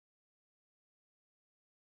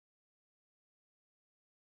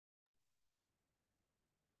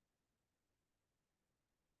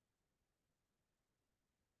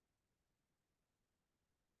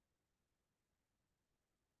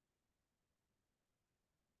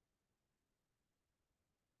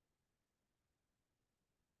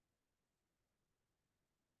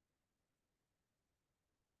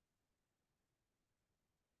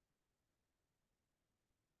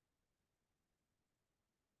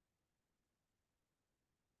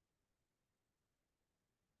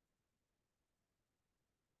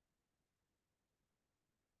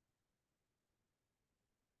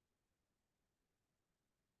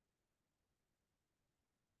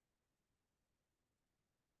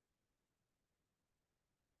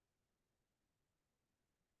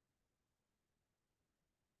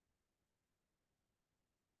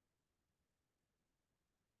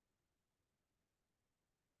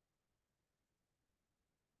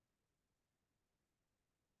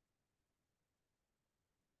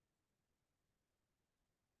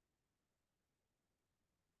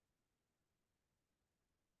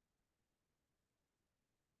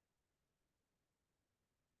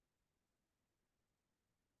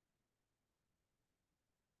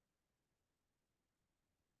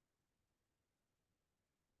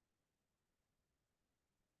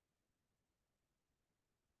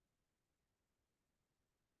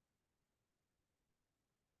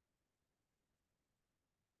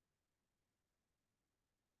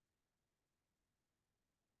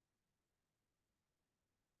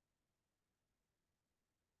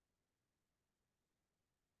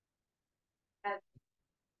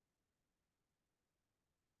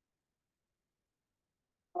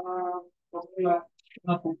Pues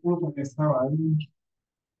una pupusa que estaba ahí,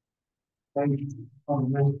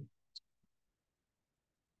 con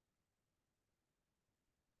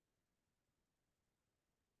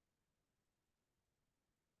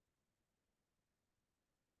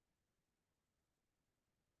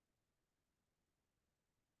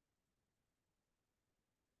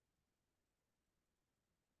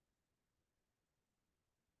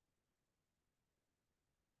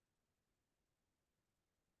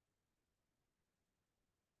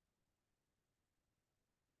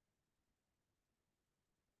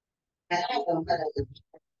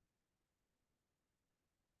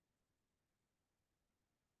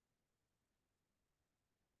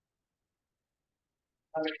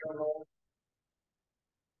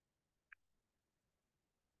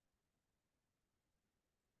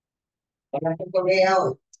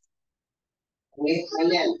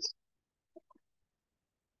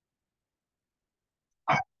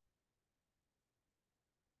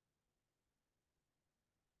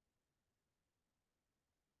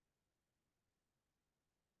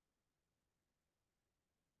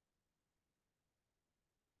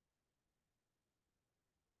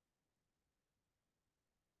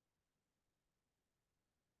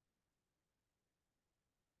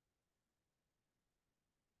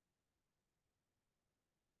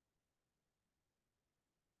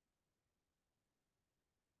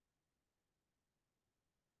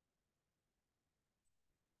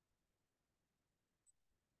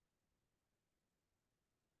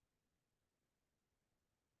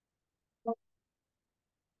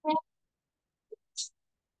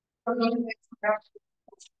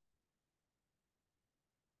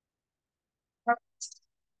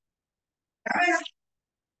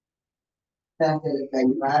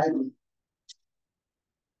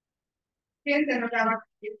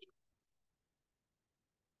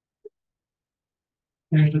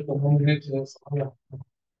gente como un hecho de escuela.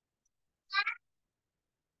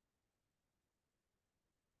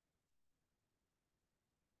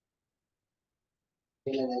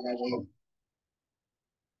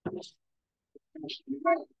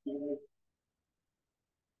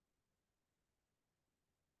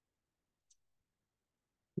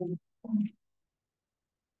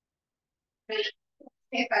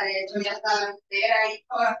 De hecho, ya estaba entera y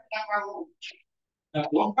toda se acabó. ¿La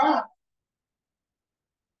boca?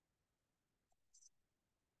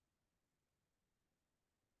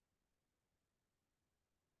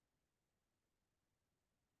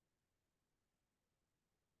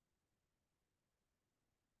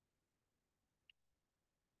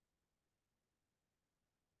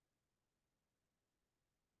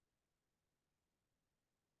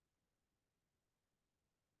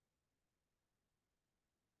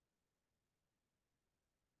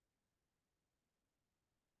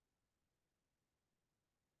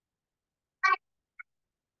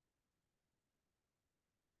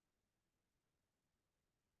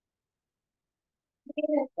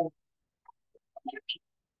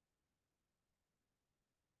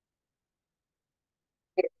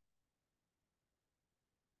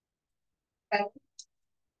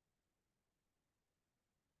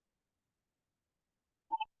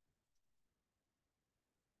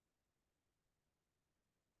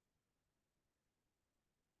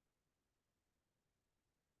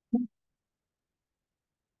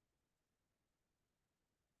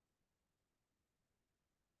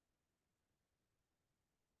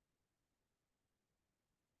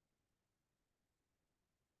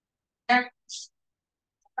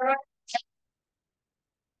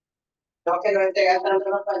 No, que no esté gastando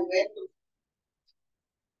los alimentos.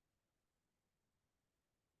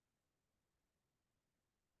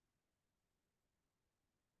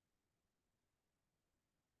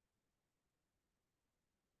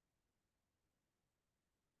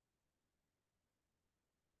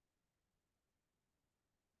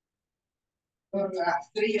 Por la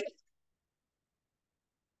frío.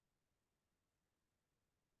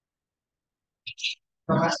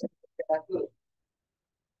 Nomás temperatura.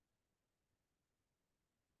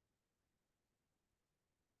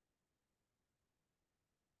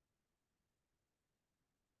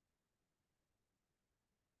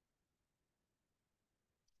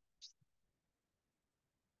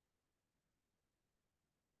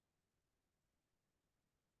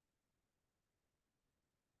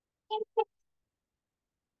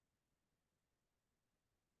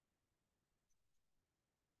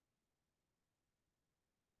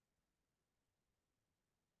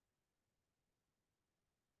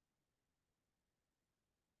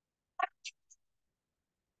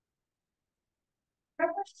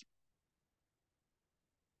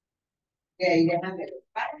 Y ahí déjame ver.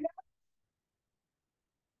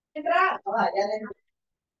 Entra. Ah, ya le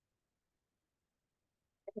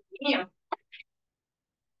mío.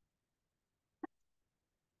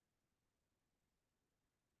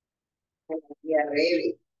 Y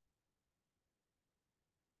arregle.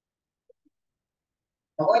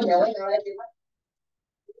 Oye, oye.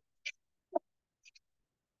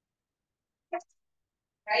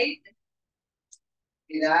 Ahí.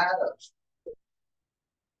 Cuidado.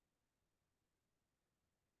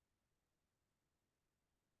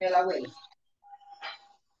 El abuelo.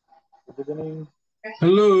 Good evening.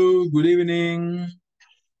 Hello, good evening.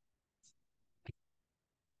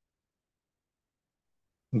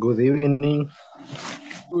 Good evening.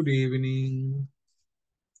 Good evening.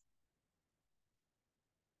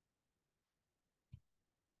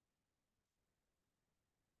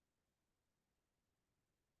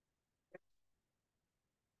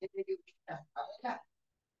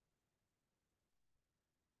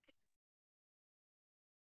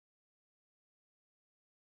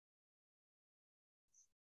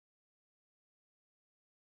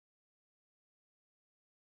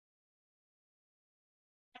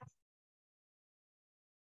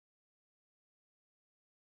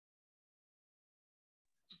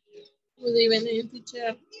 Good evening,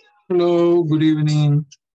 teacher. Hello, good evening.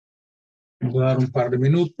 Voy a dar un par de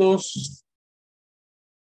minutos.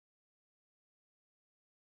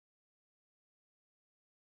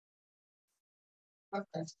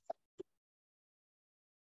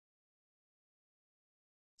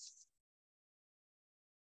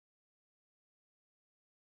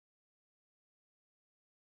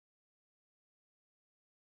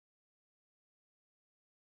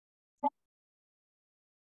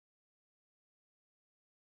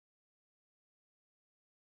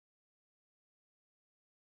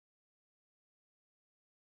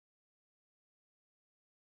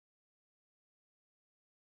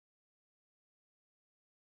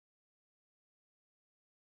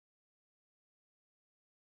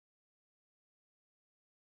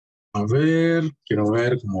 A ver, quiero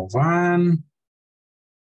ver cómo van.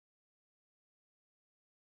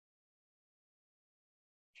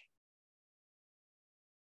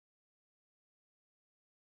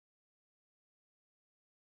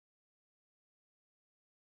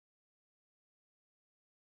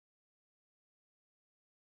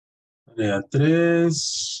 Tarea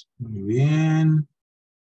 3. Muy bien.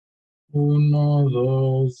 1,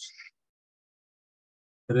 2,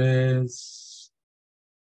 3,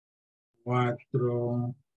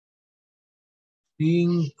 4,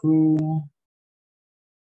 5,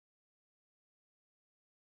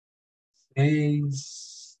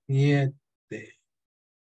 6, 7,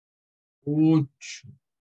 8.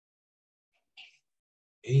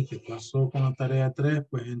 ¿Y qué pasó con la tarea 3?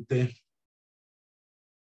 Pues, gente.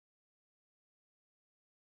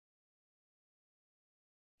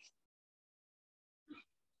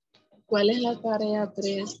 ¿Cuál es la tarea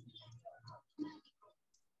 3?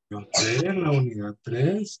 La 3, la unidad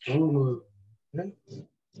 3, todo lo...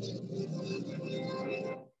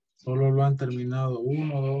 Solo lo han terminado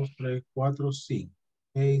 1, 2, 3, 4, 5,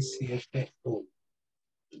 6, 7, 8.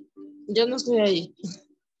 Yo no estoy ahí.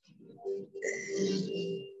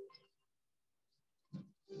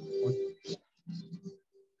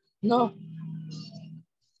 No.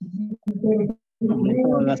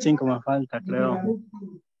 Las 5 me falta, creo.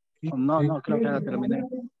 No, creo que ya la terminé.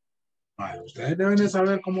 Vale, ustedes deben de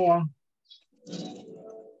saber cómo van.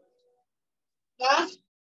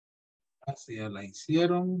 Así ya la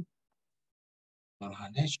hicieron. Ya las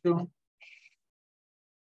han hecho.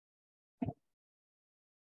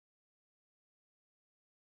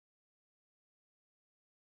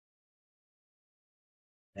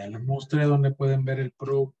 Ya les mostré donde pueden ver el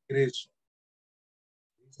progreso.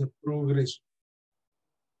 Dice progreso.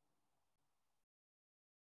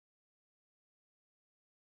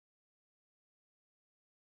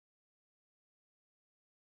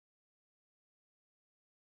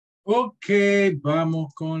 Ok,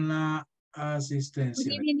 vamos con la asistencia.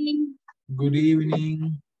 Good evening. Good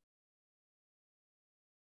evening.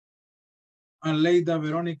 Aleida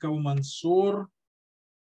Verónica Umansur.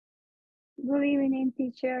 Good evening,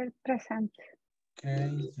 teacher. Present.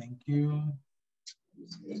 Okay, thank you.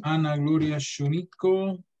 Ana Gloria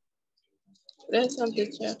Shuniko. Present,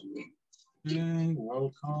 teacher. Okay,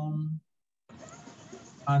 welcome.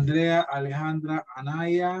 Andrea Alejandra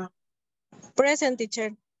Anaya. Present,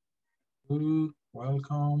 teacher. Good,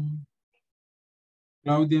 welcome.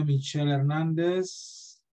 Claudia Michelle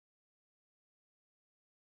Hernández.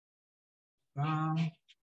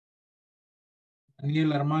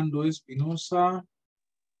 Daniel Armando Espinosa.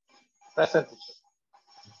 Present.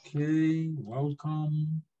 Okay,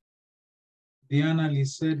 welcome. Diana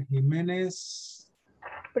Lisset Jiménez.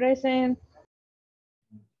 Present.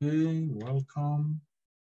 Okay, welcome.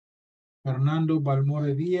 Fernando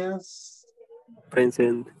Balmore Díaz.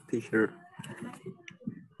 Present, teacher.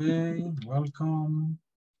 Okay, welcome.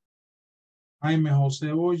 Jaime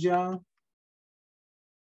José Oya.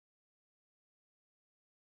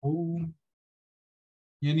 Oh.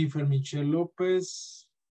 Jennifer Michelle López.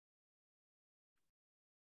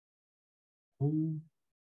 Oh.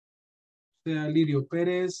 José Alirio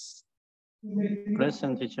Pérez.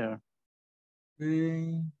 Present, teacher.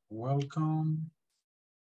 Okay, welcome.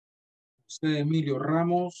 José Emilio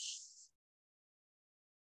Ramos.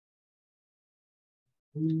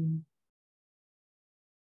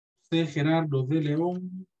 José Gerardo de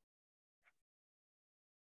León.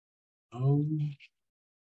 Oh.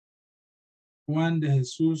 Juan de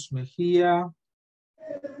Jesús Mejía.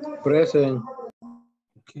 Present.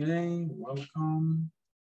 Okay, welcome.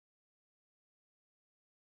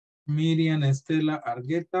 Miriam Estela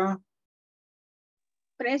Argueta.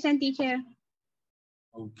 Present, teacher.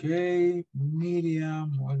 Ok,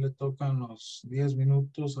 Miriam, hoy le tocan los 10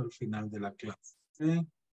 minutos al final de la clase. Okay.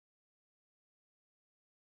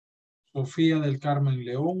 Sofía del Carmen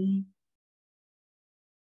León.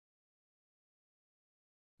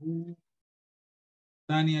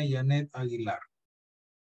 Tania Yanet Aguilar.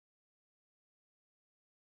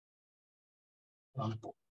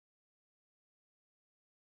 Tampoco.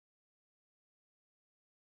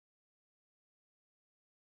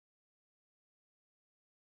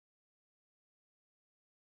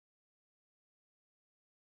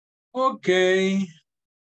 Ok.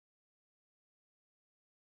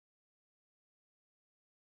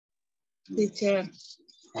 Teacher,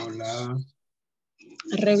 Hola.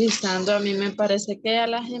 revisando, a mí me parece que ya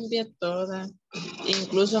las envié todas.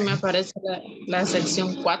 Incluso me aparece la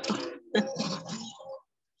sección 4.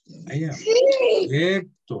 Vaya,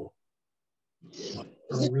 perfecto.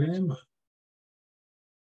 No hay problema.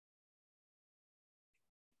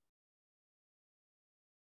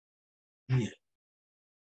 Bien.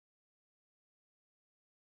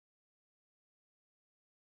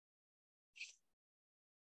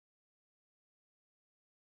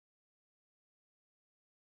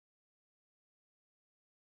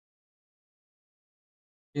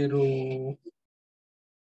 Pero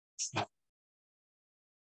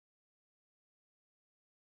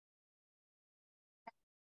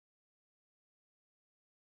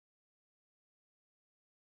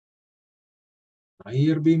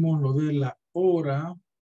ayer vimos lo de la hora.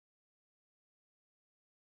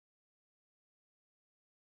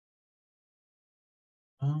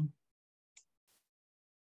 Ah.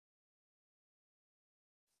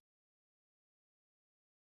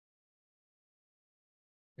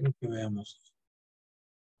 Creo que veamos.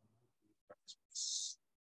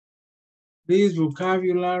 This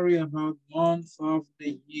vocabulary about month of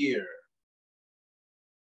the year.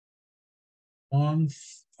 Month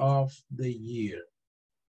of the year.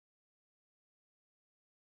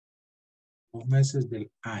 Los meses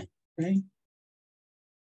del año. Okay.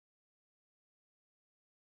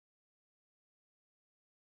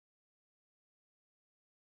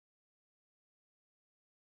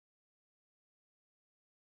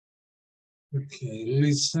 Okay,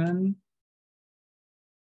 listen.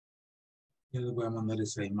 Ya les voy a mandar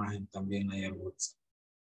esa imagen también ahí al WhatsApp.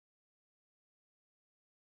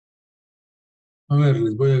 A ver,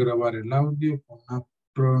 les voy a grabar el audio con la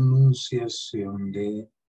pronunciación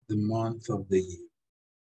de the month of the year.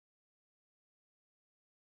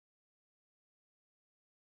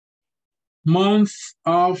 Month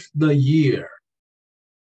of the year.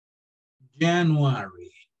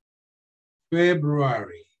 January,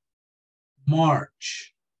 February,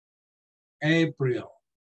 March, April,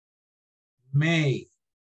 May,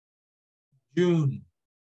 June,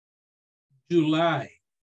 July,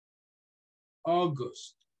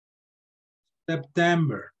 August,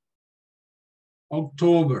 September,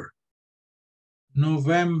 October,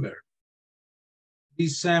 November,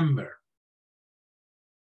 December.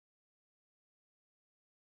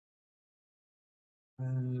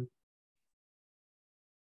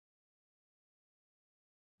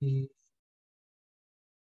 The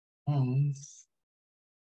month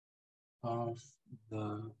of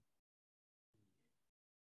the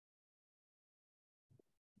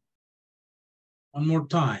one more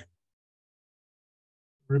time.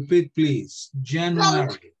 Repeat, please.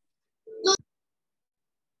 January.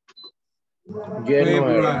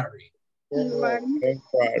 February.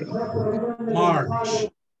 March.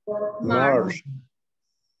 March.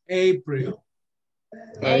 April.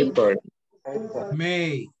 April.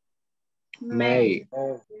 May. May.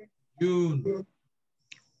 June.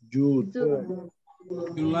 June,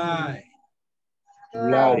 July,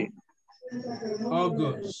 July,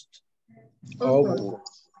 August,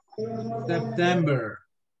 August, September,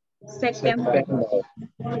 September,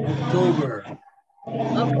 October,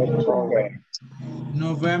 October,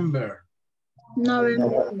 November,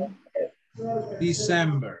 November,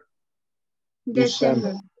 December.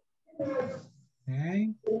 December.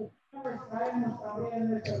 Okay.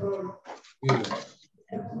 Good.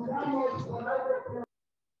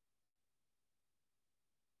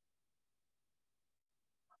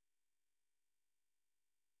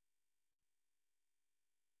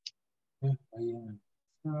 Ahí en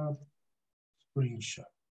el screenshot.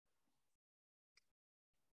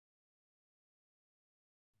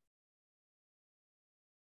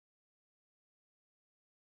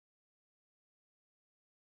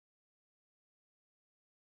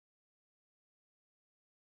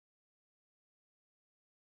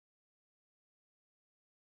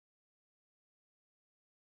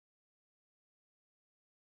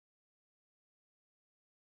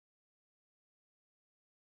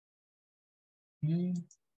 Mm.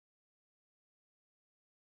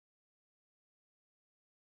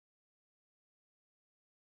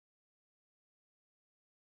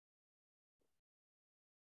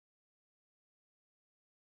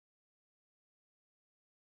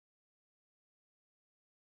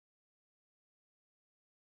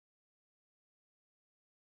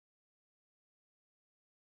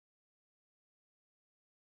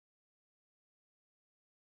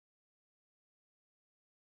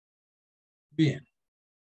 Bien.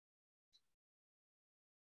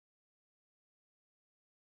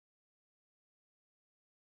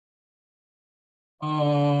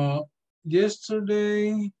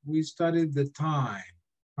 Yesterday we studied the time,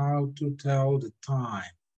 how to tell the time,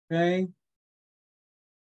 okay?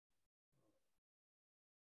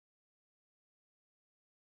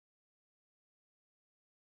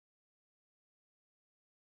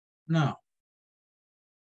 Now,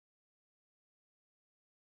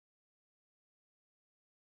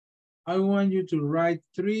 I want you to write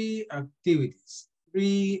three activities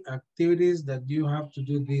that you have to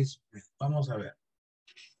do this week. Vamos a ver.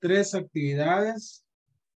 3 actividades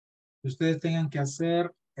que ustedes tengan que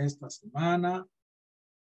hacer esta semana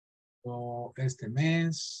o este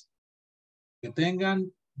mes, que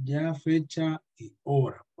tengan ya fecha y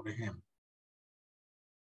hora, por ejemplo.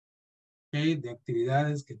 Okay, de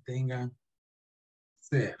actividades que tengan que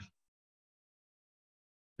hacer.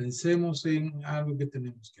 Pensemos en algo que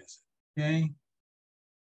tenemos que hacer. Okay.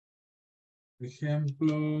 Por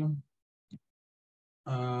ejemplo,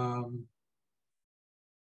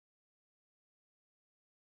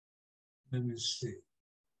 let me see.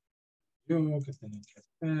 Yo, ¿qué tengo que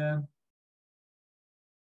hacer?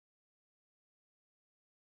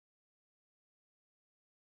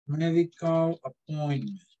 Medical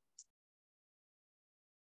appointment.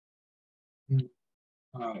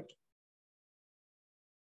 A ver,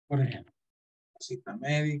 por ejemplo, cita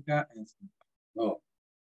médica en Salvador.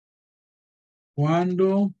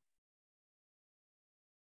 ¿Cuándo?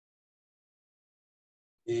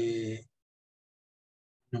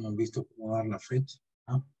 No hemos visto cómo dar la fecha,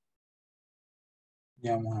 ¿no?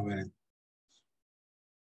 Ya vamos a ver.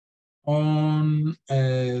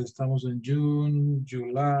 Estamos en June,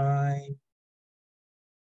 July,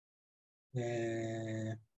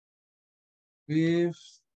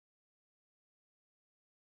 5th,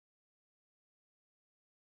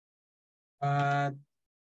 at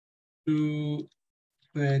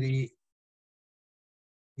 2:30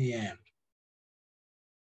 p.m.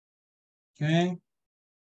 Okay.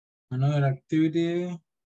 Another activity,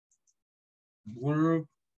 work,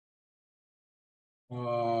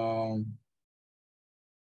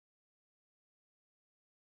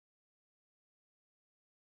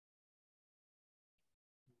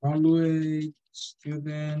 evaluate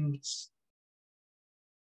students.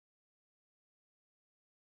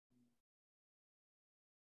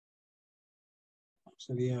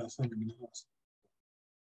 Sería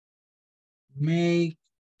make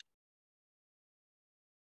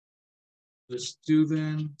the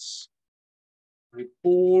students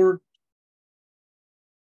report.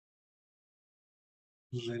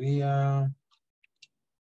 Sería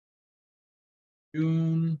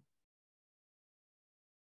June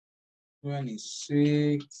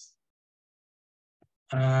 26th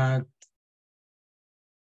at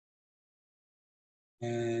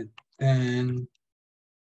 10 p.m.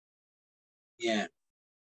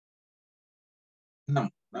 No.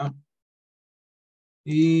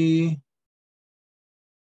 Y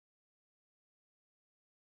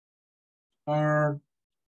start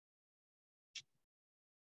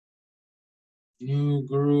New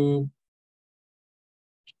group.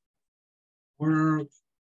 Work.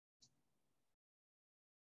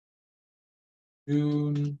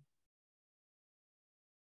 June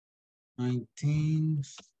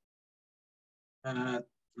 19th at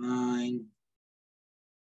 9.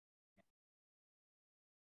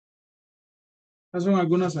 Estas son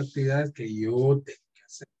algunas actividades que yo tengo que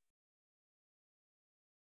hacer.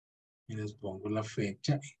 Y les pongo la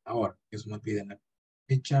fecha y la hora. Eso me piden la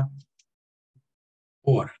fecha,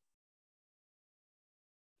 hora.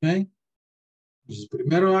 ¿Ok? Entonces,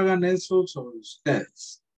 primero hagan eso sobre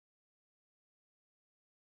ustedes.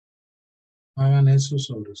 Hagan eso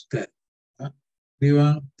sobre ustedes. ¿Ah?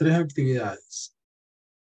 Escriban 3 actividades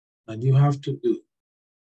that you have to do.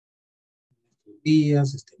 Estos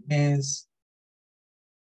días, este mes.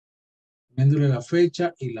 Poniéndole la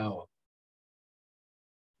fecha y la hora.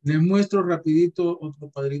 Les muestro rapidito otro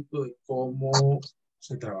cuadrito de cómo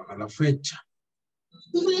se trabaja la fecha.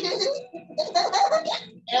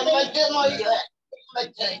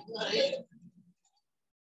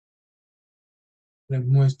 Les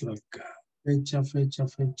muestro acá. Fecha, fecha,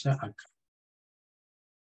 fecha, acá.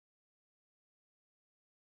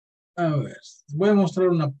 A ver, voy a mostrar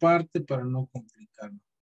una parte para no complicarme.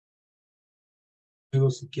 Luego,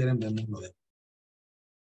 si quieren, vemos lo de.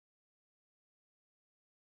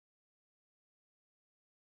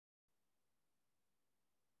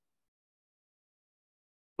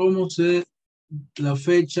 ¿Cómo se la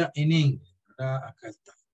fecha en inglés? Acá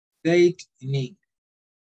está. Date en inglés.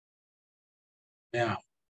 Veamos.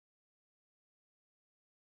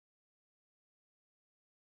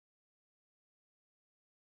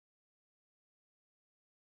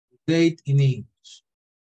 Date in English.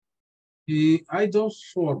 Hay dos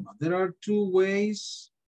formas. There are 2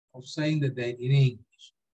 ways of saying the date in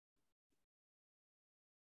English.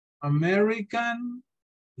 American,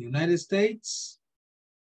 United States,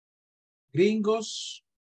 gringos,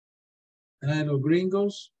 los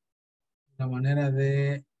gringos, la manera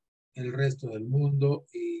de el resto del mundo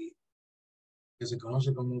y que se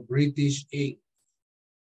conoce como British English,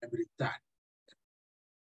 británico.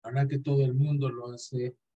 La verdad que todo el mundo lo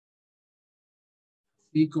hace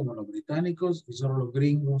así como los británicos y solo los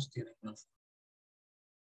gringos tienen una forma.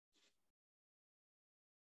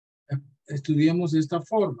 Estudiemos esta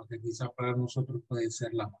forma que quizá para nosotros puede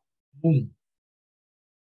ser la más común.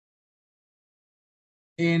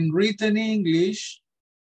 En written English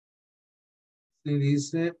se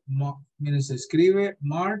dice, miren, se escribe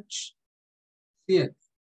March 7.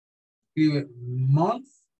 Escribe month,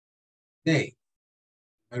 day.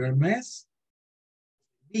 Pero el mes,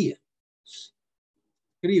 día.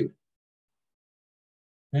 Escribe.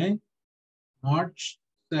 ¿Ok? March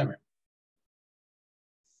 7.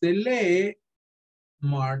 Se lee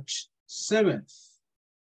March 7th.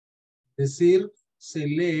 Es decir, se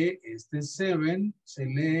lee este 7, se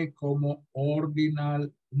lee como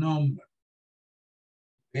ordinal number.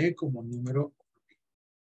 Lee como número.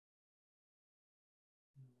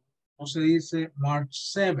 No se dice March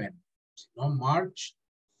 7, sino March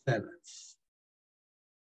 7th.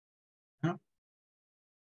 ¿Ah?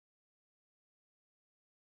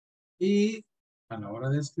 Y a la hora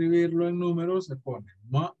de escribirlo en números se pone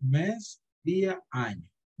mes, día, año.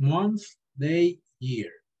 Month, day,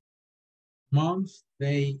 year. Month,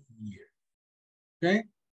 day, year. ¿Ok?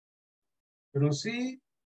 Pero sí,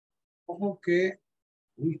 ojo que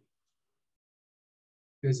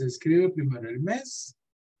se escribe primero el mes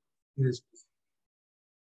y después.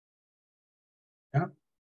 ¿Ya?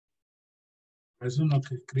 Eso es lo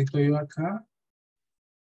que he escrito yo acá.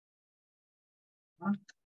 ¿Ah?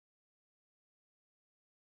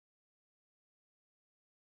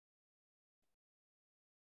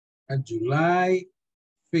 July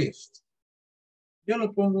 5th. Yo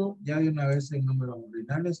lo pongo ya de una vez en números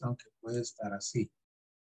ordinales, aunque puede estar así.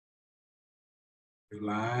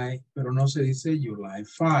 July, pero no se dice July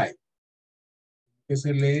 5. Que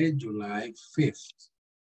se lee July 5th.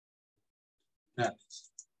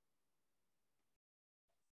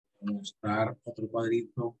 Voy a mostrar otro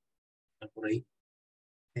cuadrito por ahí.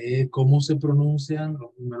 ¿Cómo se pronuncian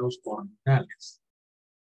los números ordinales?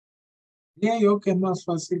 Diría yo que es más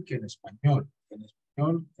fácil que en español. En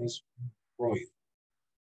español es un rollo.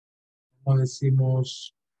 Como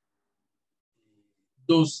decimos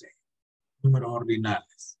 12 números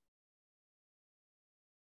ordinales.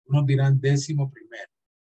 Unos dirán 11º,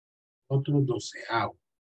 otros 12º.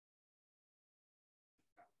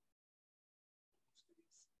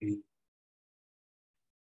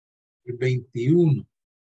 El 21.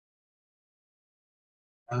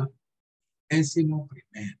 ¿Ah?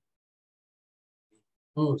 11º.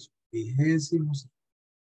 2, 20.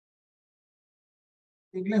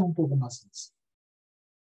 En inglés es un poco más sencillo.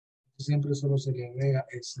 Siempre solo se le agrega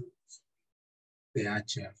ese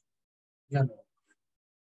TH. Ya no.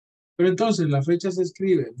 Pero entonces la fecha se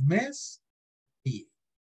escribe mes, día.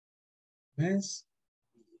 Mes,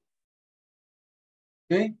 día.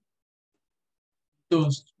 ¿Ok?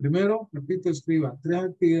 Entonces, primero, repito, escriba 3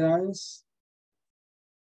 actividades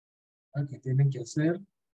que tienen que hacer.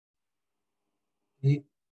 Y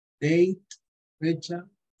date, fecha,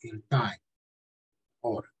 y el time,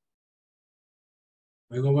 hora.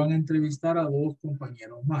 Luego van a entrevistar a 2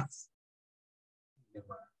 compañeros más.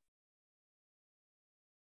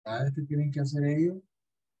 Cada vez que tienen que hacer ellos,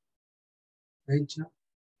 fecha.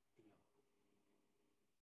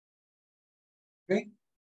 ¿Ok?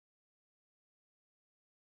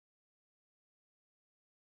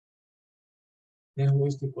 Dejo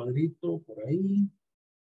este cuadrito por ahí.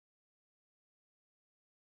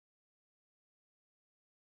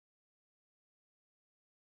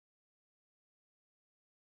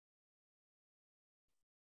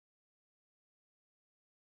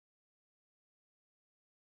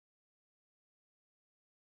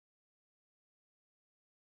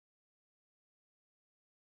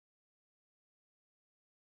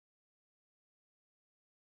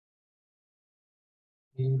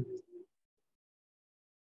 Y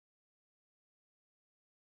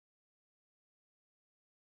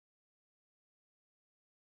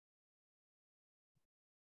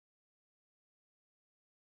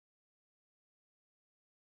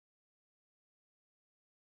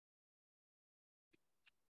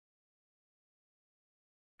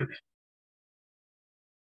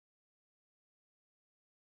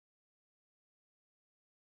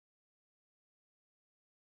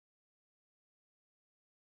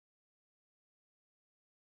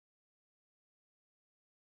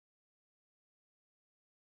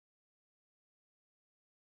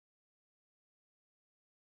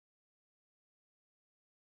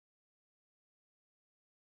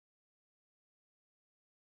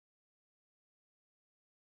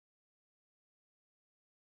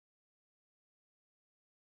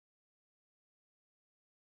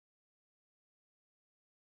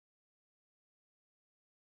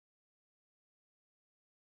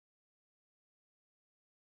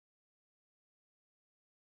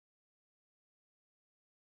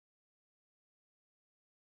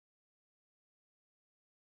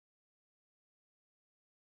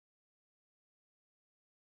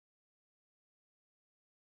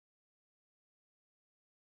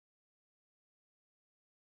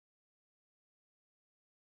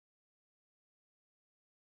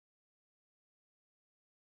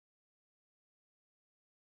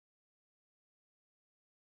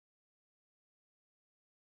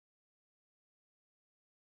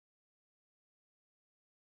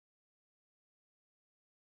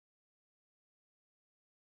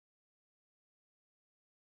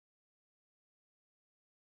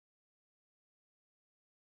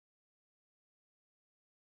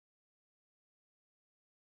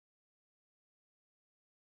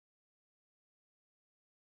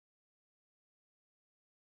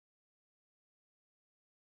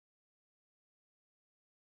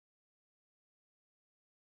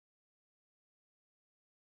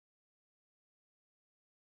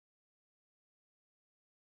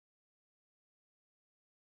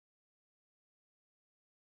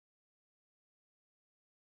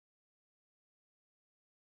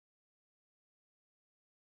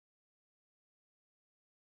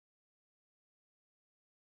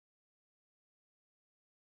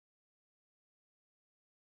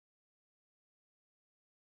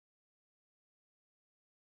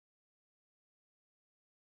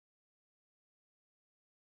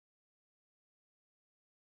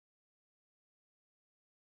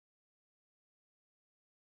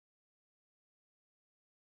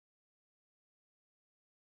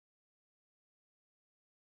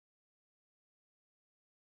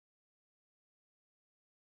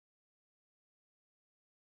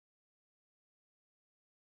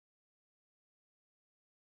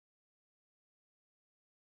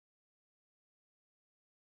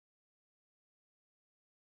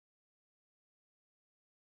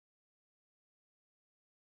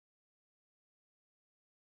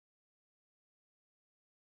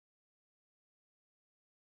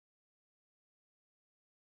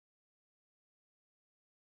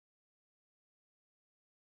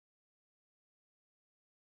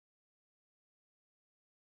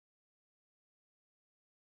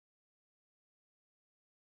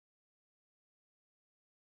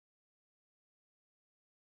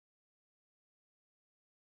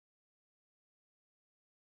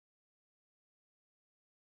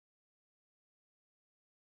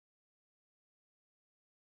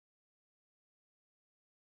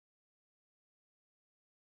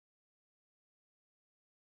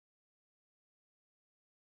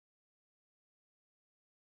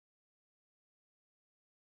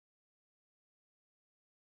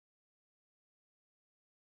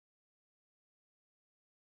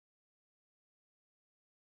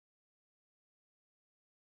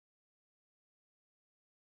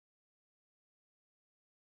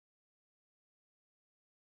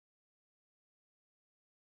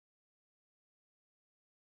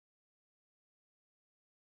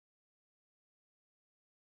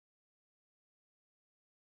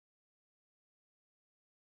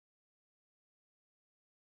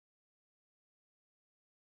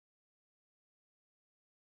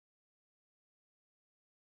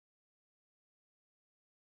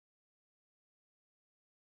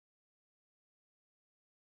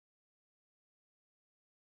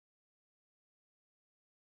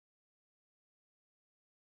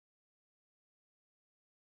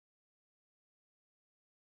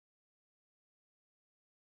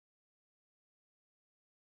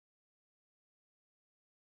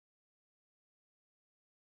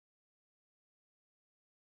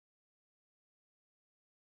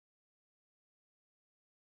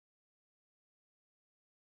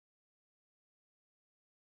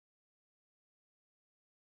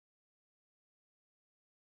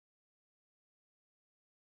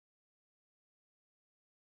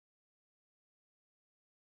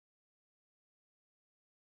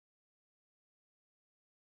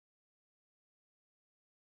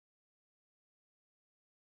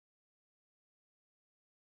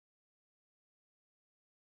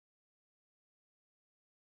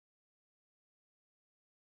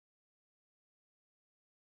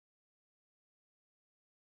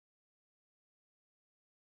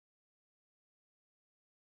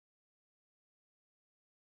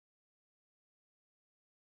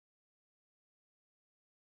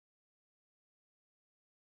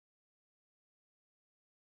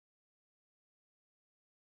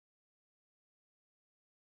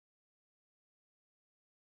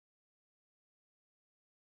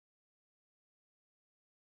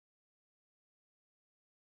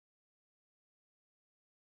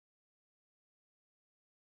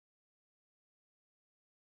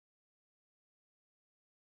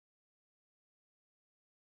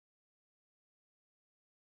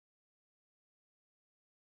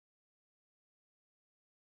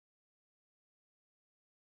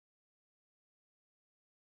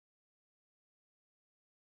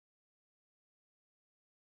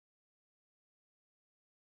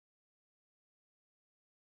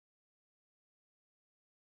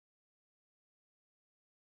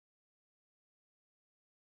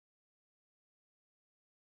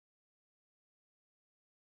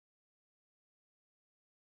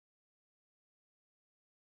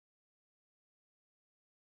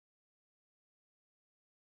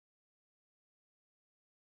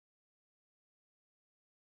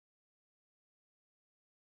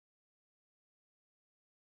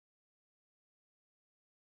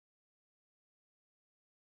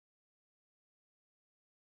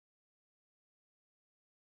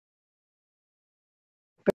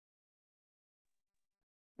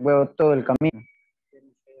Veo todo el camino.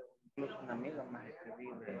 Incluso una amiga más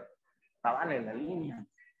escribe, vale la línea.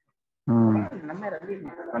 La mera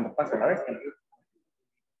línea. Cuando pasa la vez.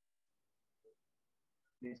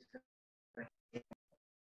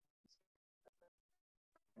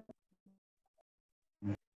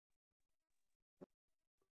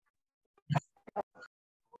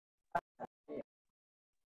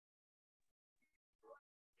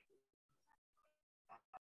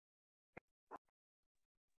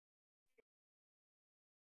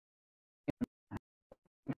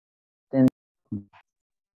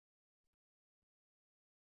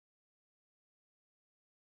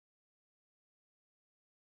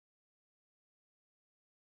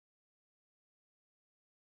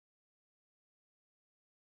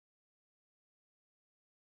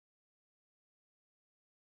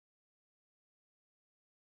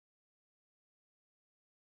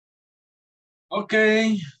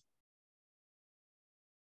 Okay.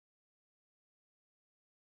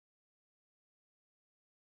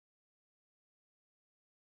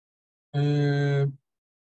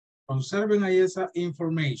 Conserven ahí esa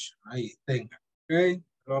information. Ahí tengan. Ok.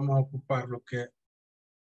 Vamos a ocupar lo que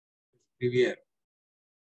escribieron.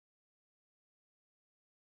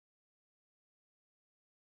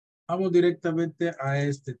 Vamos directamente a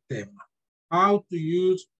este tema. How to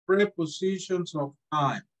use prepositions of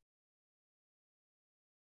time.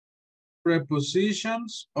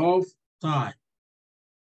 Prepositions of time.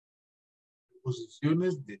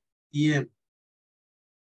 Preposiciones de tiempo.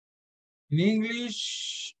 In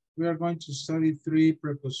English, we are going to study 3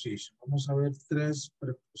 prepositions. Vamos a ver 3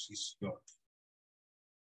 preposiciones.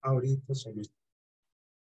 Ahorita solo.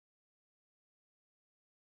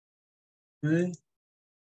 Okay.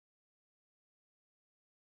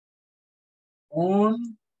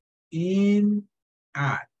 On, in,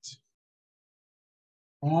 at.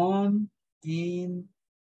 On, in,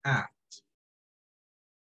 at.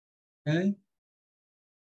 Okay.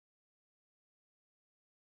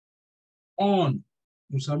 On.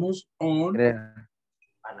 Usamos on.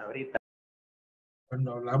 Palabrita.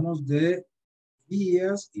 Cuando hablamos de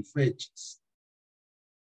días y fechas.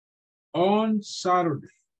 On Saturday.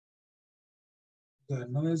 O sea,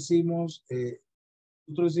 no decimos,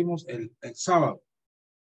 nosotros decimos el sábado.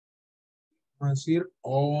 Vamos a decir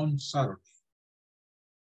on Saturday.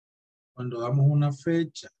 Cuando damos una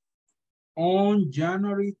fecha. On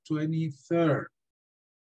January 23rd.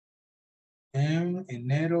 En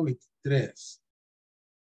enero 23.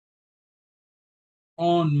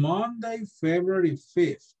 On Monday, February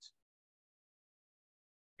 5th.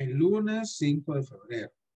 El lunes 5 de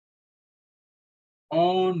febrero.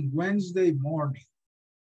 On Wednesday morning.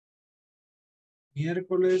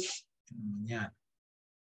 Miércoles en la mañana.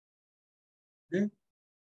 ¿Okay?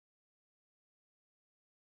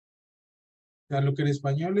 O sea, lo que en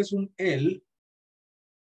español es un el,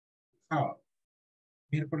 sábado,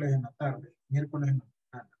 miércoles en la tarde, miércoles en la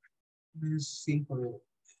mañana, lunes 5 de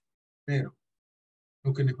febrero.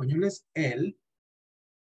 Lo que en español es el,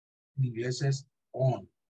 en inglés es on.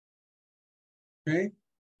 ¿Ok?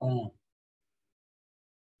 On.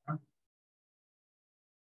 ¿Ah?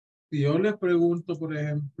 Si yo les pregunto, por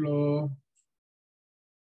ejemplo,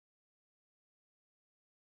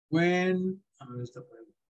 when, a ver esta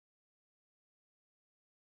pregunta.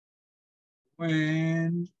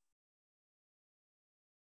 When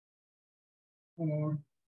or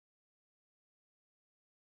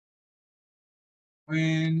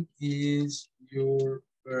when is your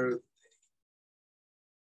birthday?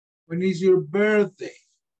 When is your birthday?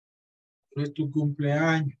 ¿Cuándo es tu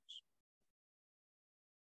cumpleaños?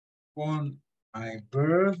 On my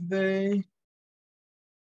birthday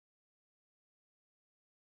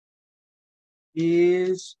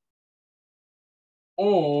is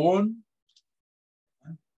on,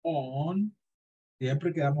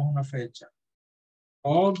 siempre que damos una fecha.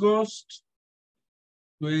 August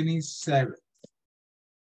 27th.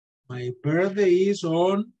 My birthday is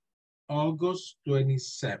on August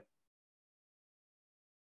 27th.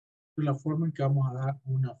 Es la forma en que vamos a dar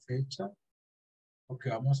una fecha o que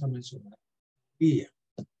vamos a mencionar día.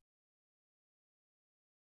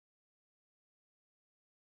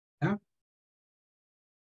 ¿Ya?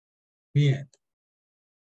 Bien.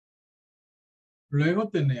 Luego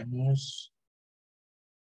tenemos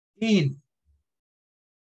in.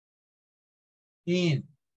 In.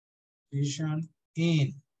 Position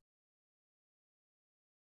in.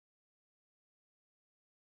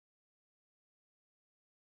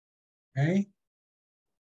 Okay.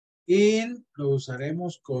 In lo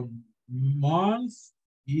usaremos con month,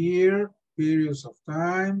 year, periods of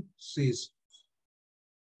time, seasons.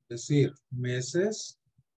 Es decir, meses,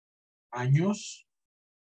 años,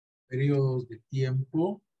 periodos de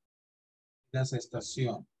tiempo, las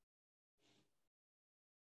estaciones.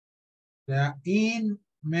 O sea, in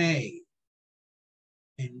May,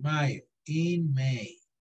 en mayo, in May.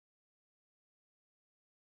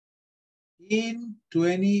 In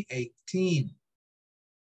 2018,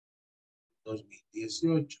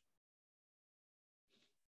 2018.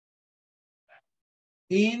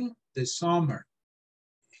 In the summer.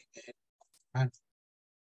 And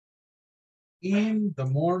in the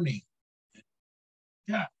morning.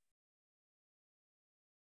 Yeah.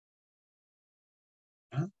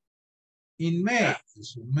 In May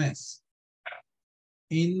es un mes.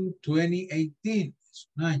 In 2018 es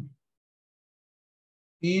un año.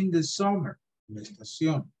 In the summer, una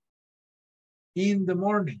estación. In the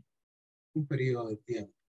morning, un periodo de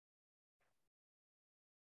tiempo.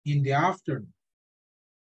 In the afternoon.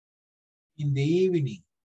 In the evening,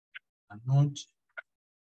 la noche.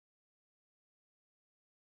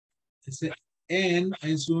 Ese en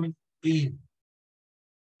es un in.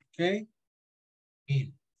 ¿Ok?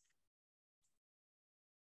 In.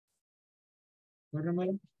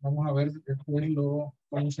 Vamos a ver después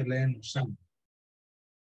cómo se leen los años.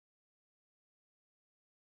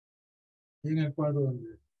 En el cuadro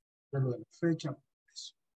de la fecha.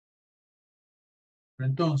 Eso.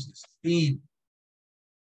 Entonces, en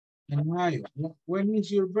mayo. When is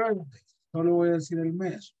your birthday? Solo voy a decir el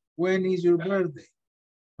mes. When is your birthday?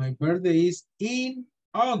 My birthday is in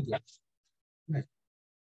August.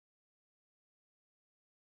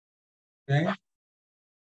 Okay.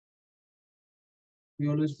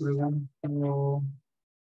 Yo les pregunto.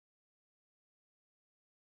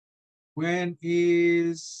 When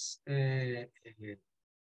is, qué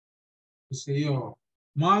sé yo,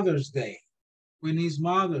 Mother's Day? When is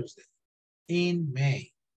Mother's Day? In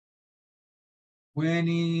May. When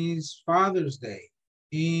is Father's Day?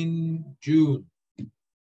 In June.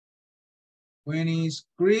 When is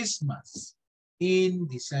Christmas? In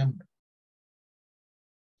December.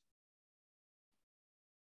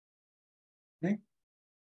 ¿Okay?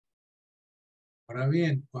 Ahora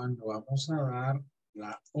bien, cuando vamos a dar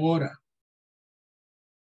la hora,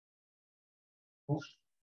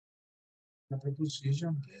 la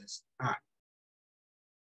preposición es at.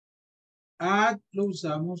 At lo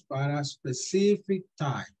usamos para specific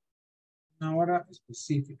time. Una hora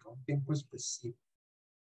específica, un tiempo específico.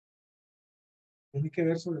 Tiene que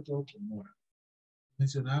ver sobre todo con hora.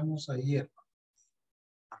 Mencionamos ayer.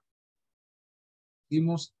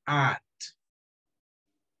 Dimos at.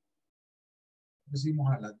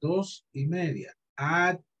 Decimos a las 2:30.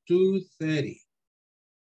 At 2:30.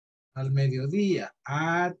 Al mediodía.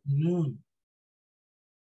 At noon.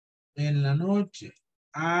 En la noche.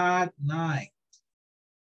 At night.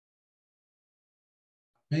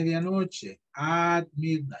 Medianoche. At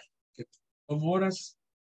midnight. Que son horas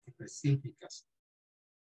específicas.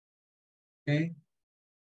 ¿Ok?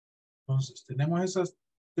 Entonces, tenemos esas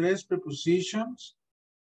 3 prepositions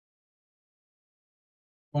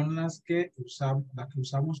con las que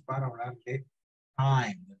usamos para hablar de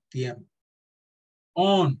time, de tiempo.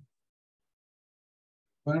 On.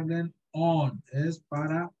 Recuerden, on es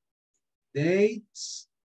para dates,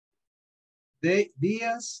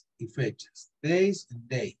 días y fechas. Days and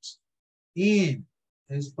dates. In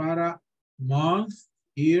es para month,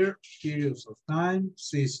 year, periods of time,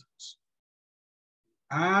 seasons.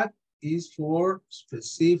 At is for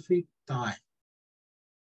specific time.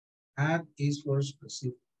 At is for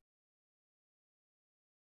specific.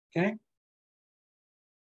 ¿Ok?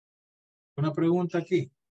 Una pregunta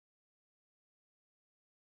aquí.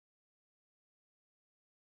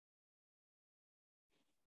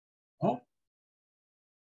 ¿No?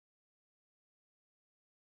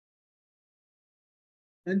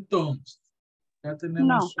 Entonces, ya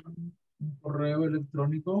tenemos un correo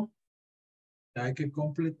electrónico que hay que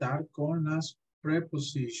completar con las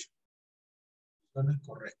prepositions. Son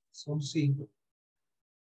correctas. Son 5.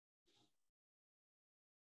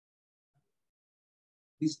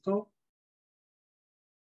 ¿Listo?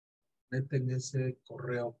 Meten ese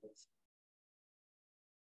correo, por favor.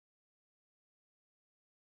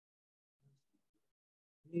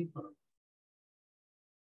 Y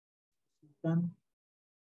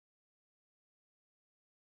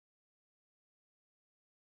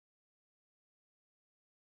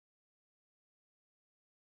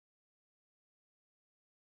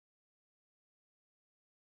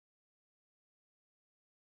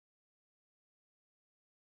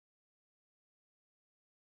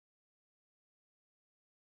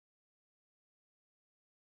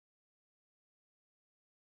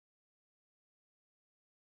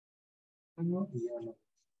ya lo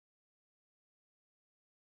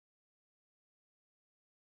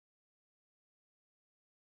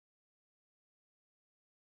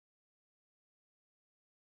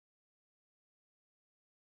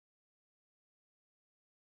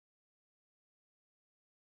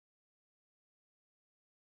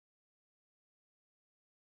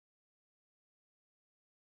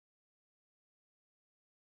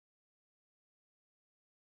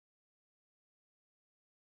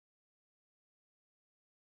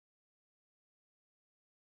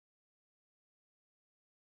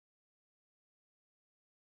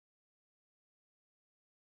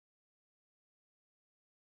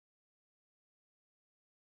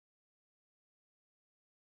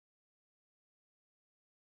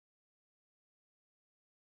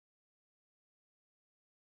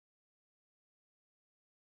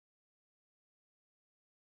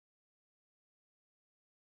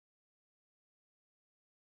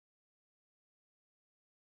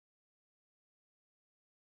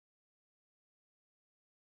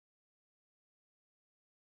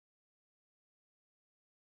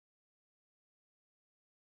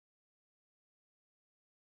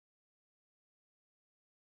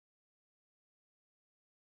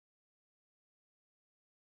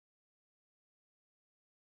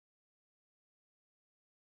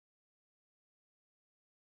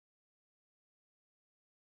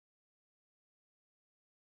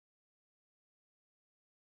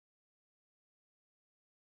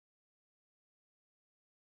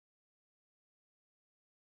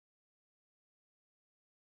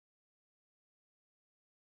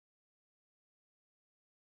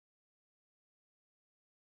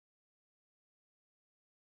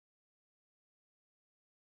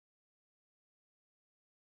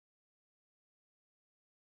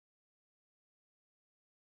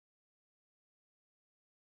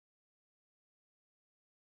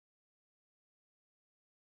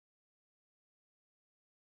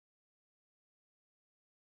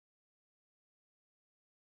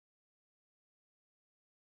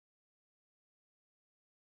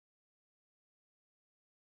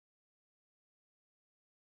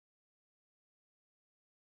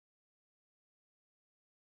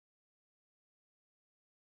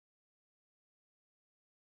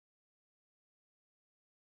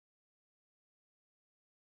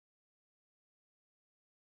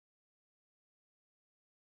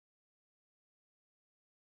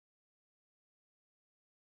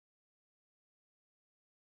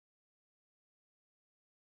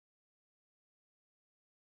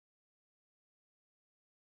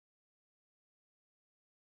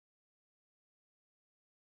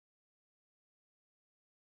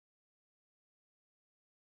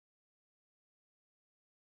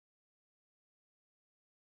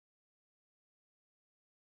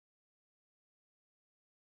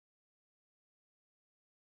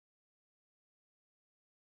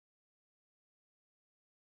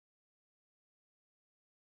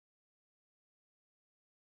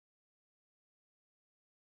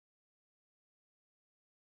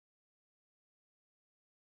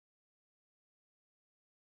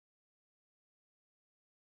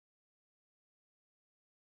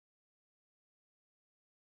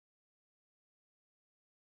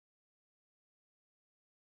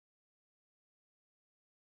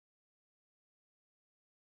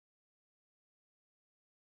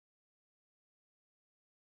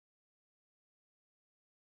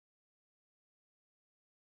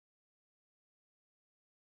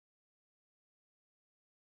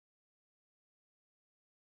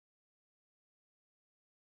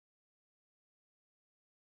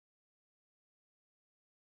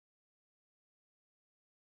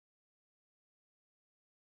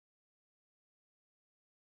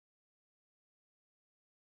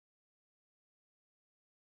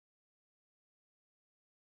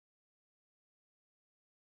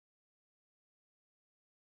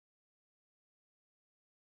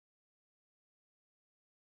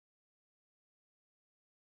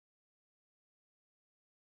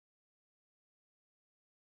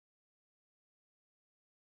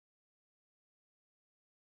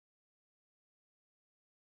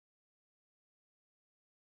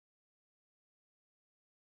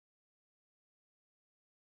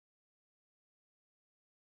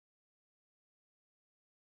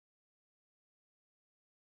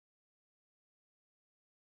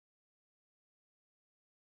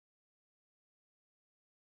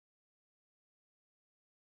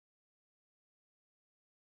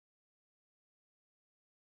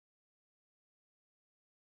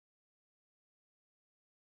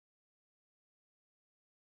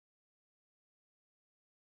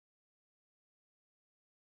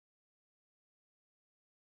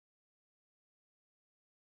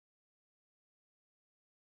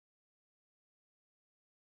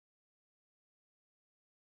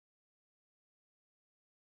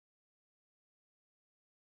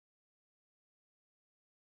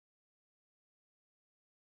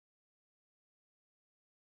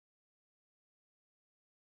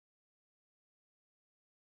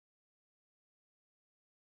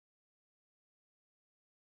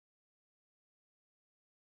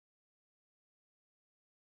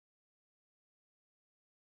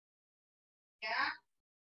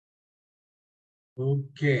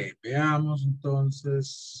Ok, veamos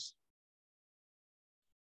entonces.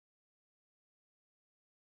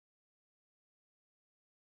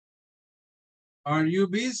 Are you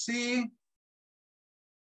busy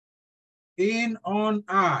in on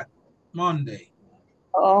at Monday?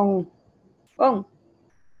 On. On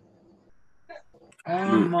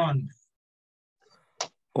Monday.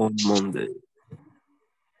 On Monday.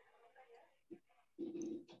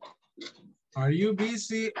 Are you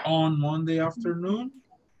busy on Monday afternoon?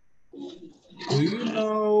 Do you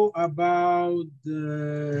know about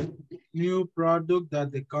the new product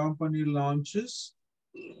that the company launches?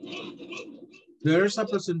 There's a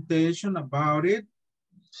presentation about it,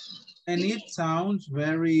 and it sounds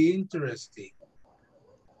very interesting.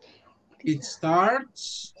 It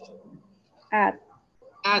starts At.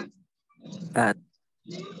 At.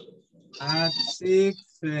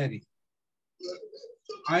 6:30.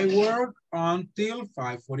 I work until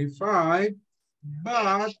 5:45,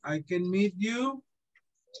 but I can meet you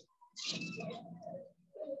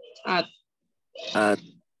At.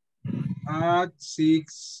 at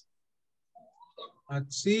 6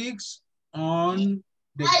 on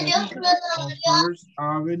the corner of First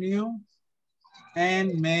Avenue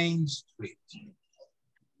and Main Street.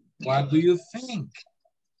 What do you think?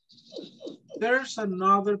 There's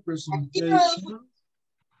another presentation,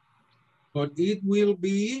 but it will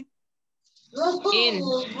be in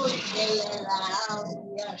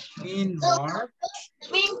March.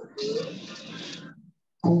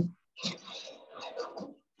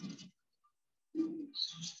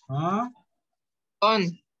 Huh? On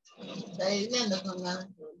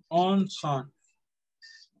Sunday.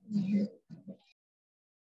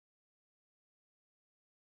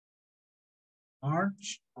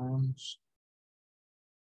 March on.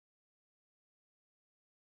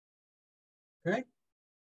 Okay.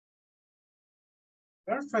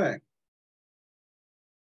 Perfect.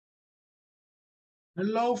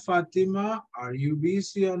 Hello, Fatima. Are you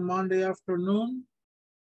busy on Monday afternoon?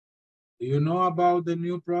 Do you know about the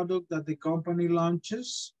new product that the company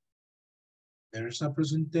launches? There's a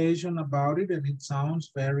presentation about it and it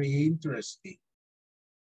sounds very interesting.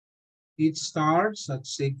 It starts at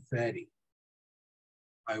 6:30.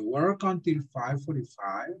 I work until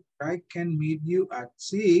 5:45. I can meet you at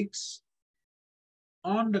 6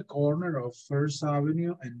 on the corner of First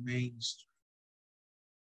Avenue and Main Street.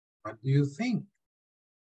 What do you think?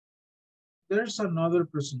 There's another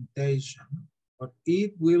presentation, but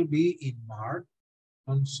it will be in March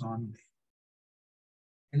on Sunday.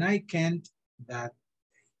 And I can't that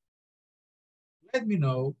day. Let me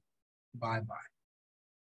know. Bye-bye.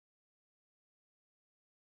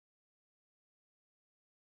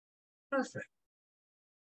 Perfect.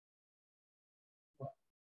 Well,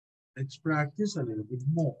 let's practice a little bit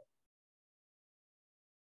more.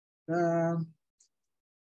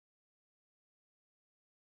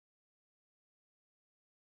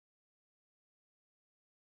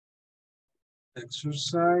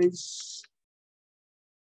 Exercise.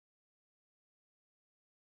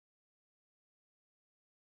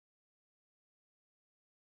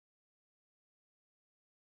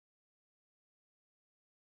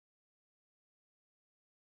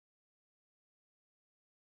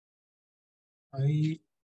 Ahí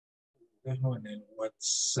dejo en el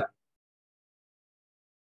WhatsApp.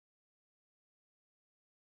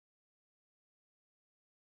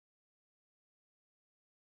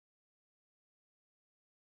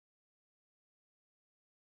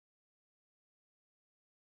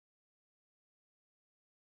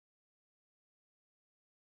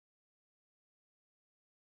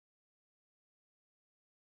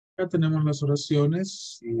 Ya tenemos las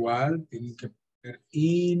oraciones. Igual tienen que poner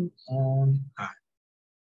in, on, at.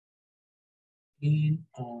 In,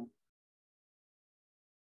 on.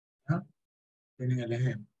 ¿Ya? Tienen el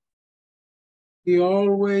ejemplo. He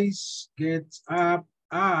always gets up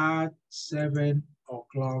at 7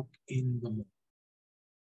 o'clock in the morning.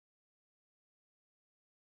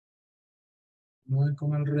 No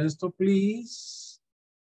con el resto, please.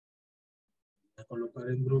 Voy a colocar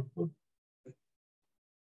en grupo.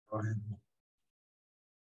 Trabajen.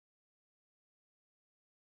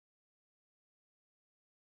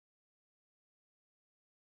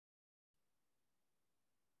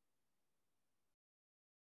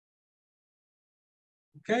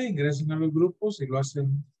 Ok, ingresen a los grupos y lo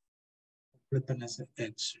hacen, completan ese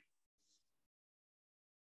extra.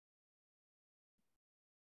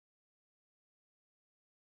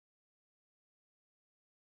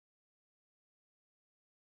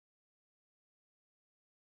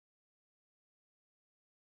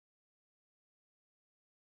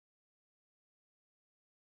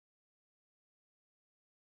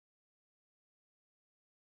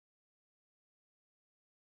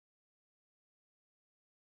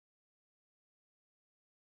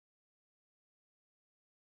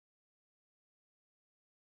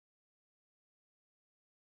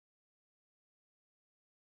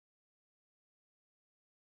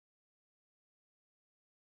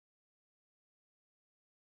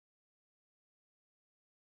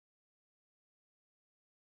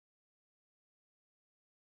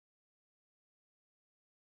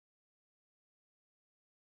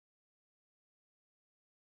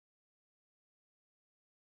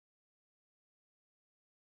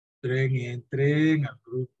 Entren al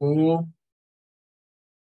grupo.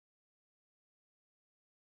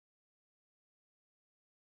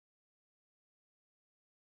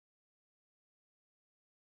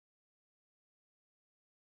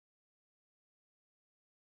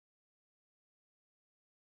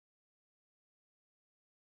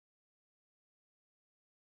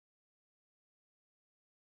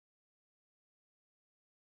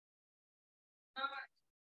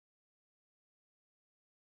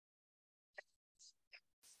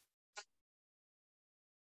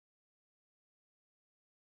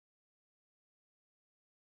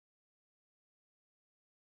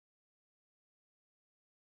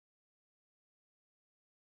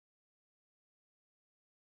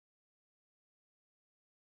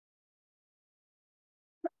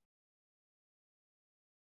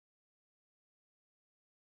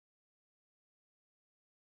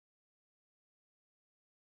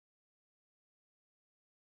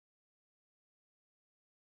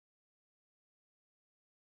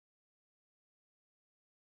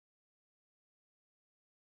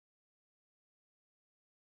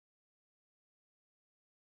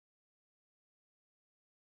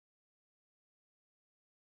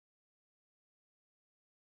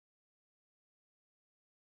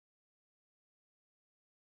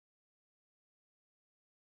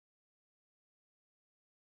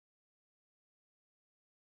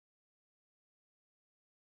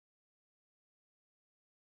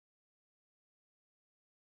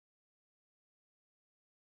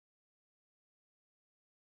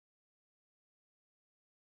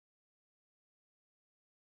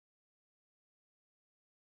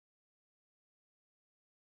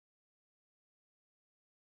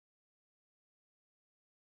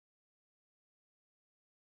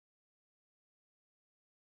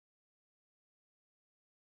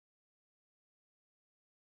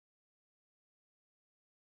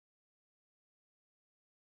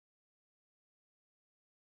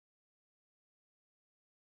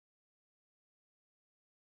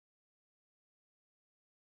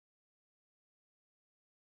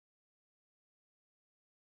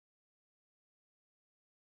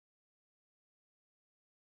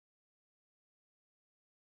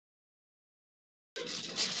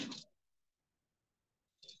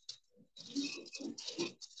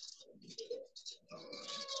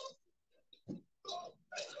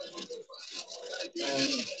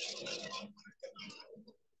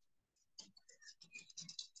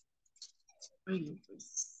 Bueno,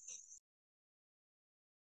 pues.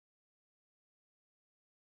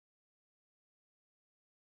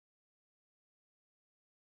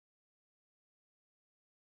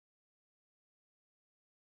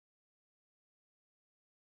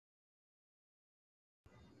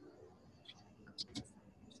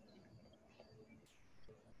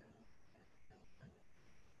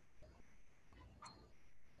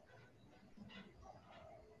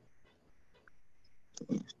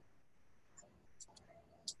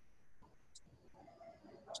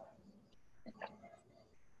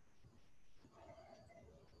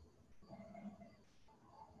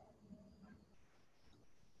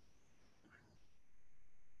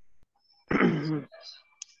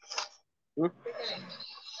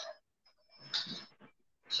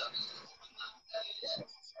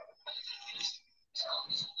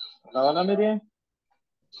 Hola, Miriam.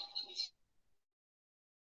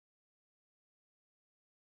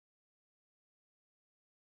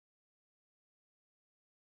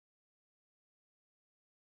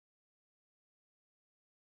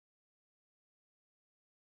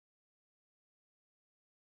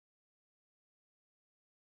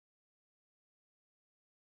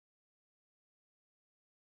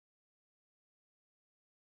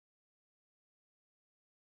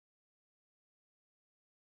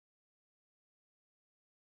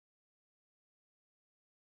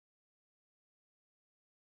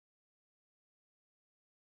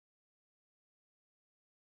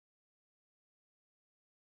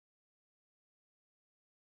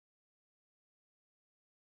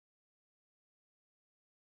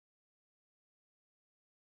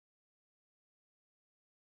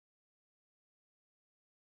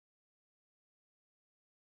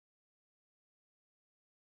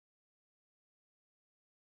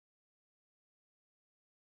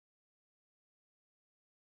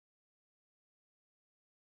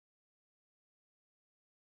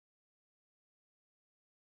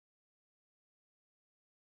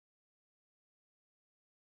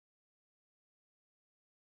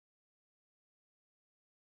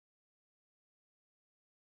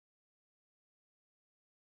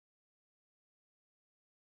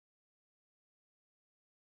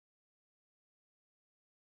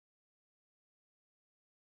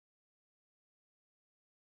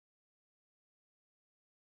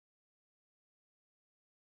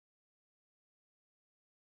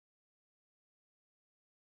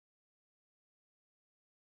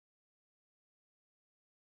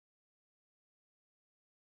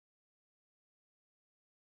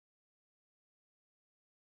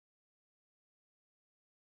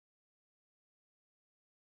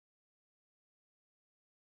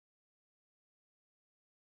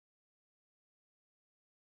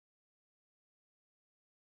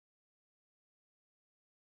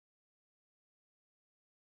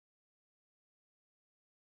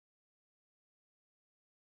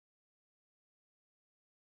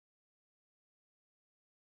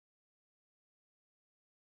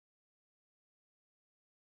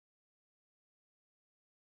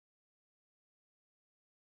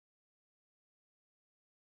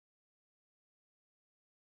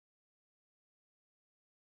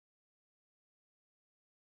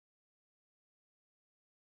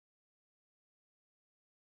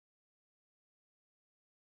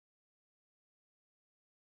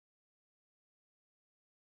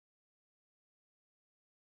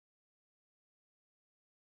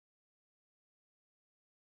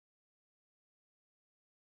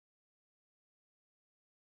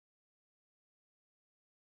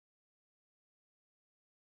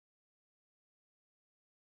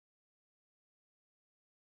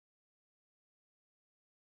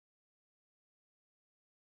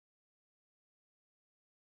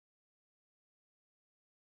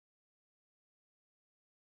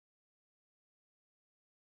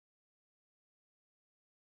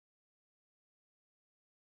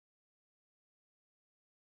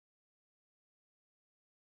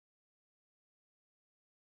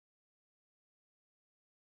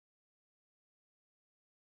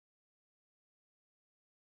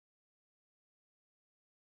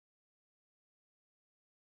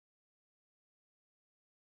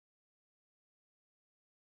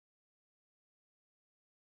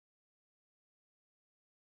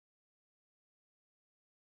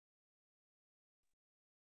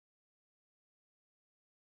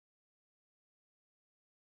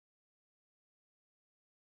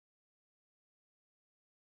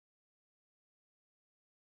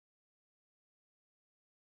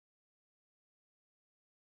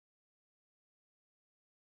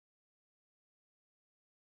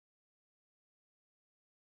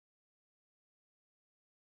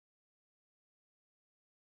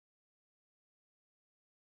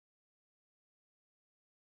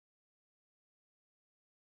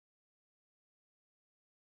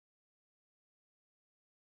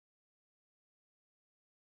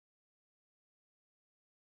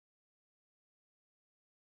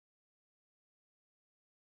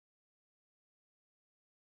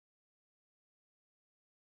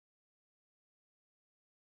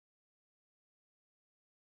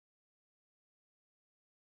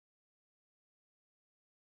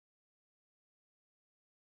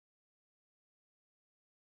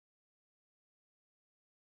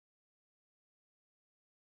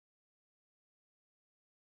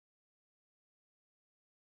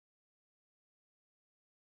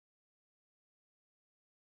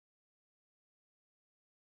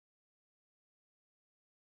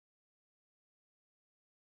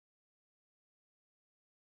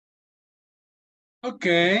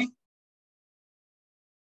 Okay.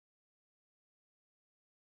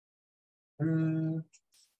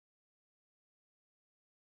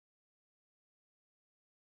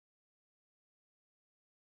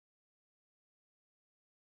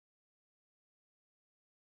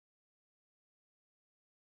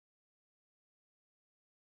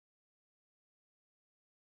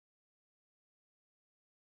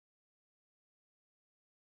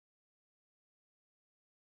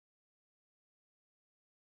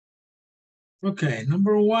 Okay,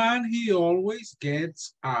 number one, he always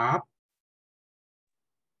gets up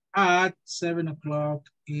at 7 o'clock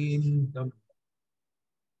in the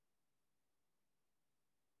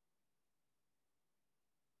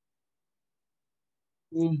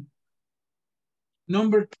morning.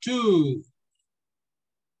 Number two.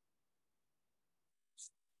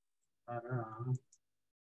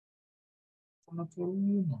 Uno por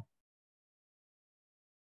uno.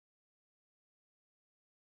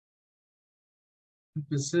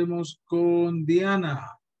 Empecemos con Diana.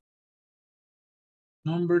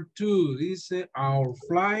 Number two, dice, our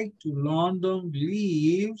flight to London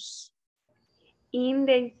leaves In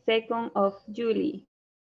the 2nd of July.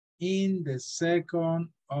 in the 2nd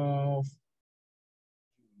of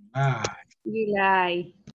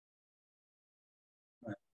July.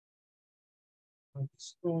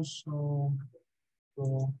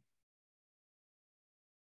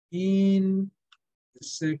 In the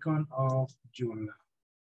 2nd of July.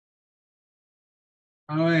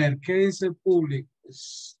 A ver, ¿qué dice el público?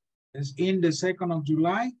 ¿Es in the 2nd of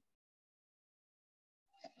July?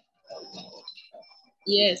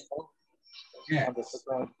 Yes. Yes.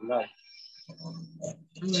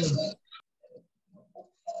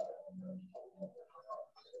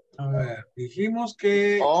 A ver, dijimos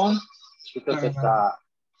que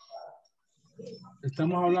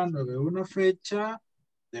estamos hablando de una fecha,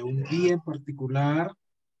 de un día en particular.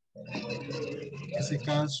 En ese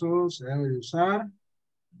caso se debe de usar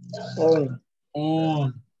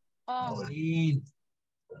on, in,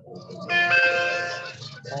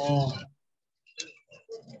 on.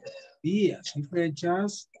 Días y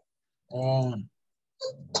fechas, on.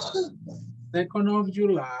 2nd of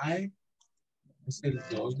July es el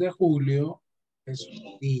 2 de julio, es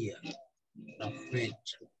un día, una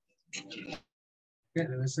fecha. Que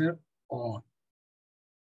debe ser on.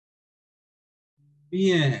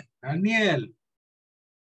 Bien, Daniel.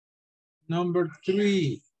 Number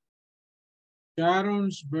 3.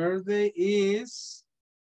 Sharon's birthday is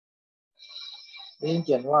In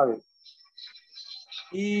January.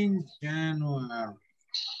 in January.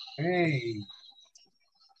 Hey.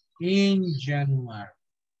 In January.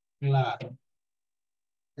 Claro.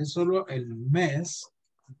 Es solo el mes,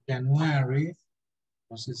 January.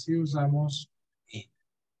 No sé si usamos in.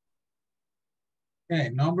 Okay,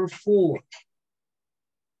 number 4.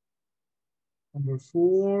 Number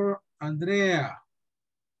 4, Andrea.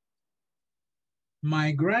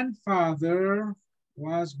 My grandfather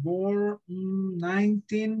was born in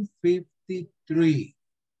 1953.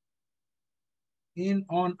 In,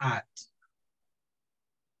 on, at.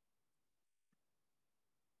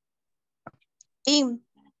 In.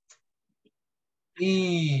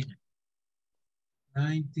 In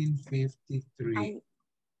 1953.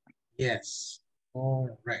 Yes,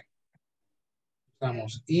 correct.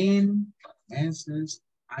 Estamos in, meses,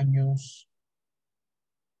 años,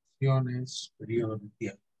 periodo de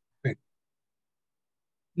tiempo. Perfecto.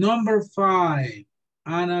 Number 5,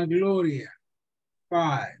 Ana Gloria.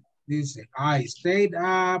 5. Dice, I stayed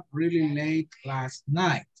up really late last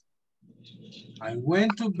night. I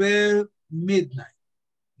went to bed midnight.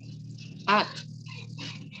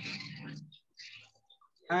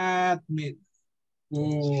 At midnight.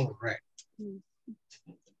 Correct.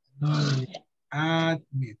 At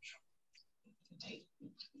midnight.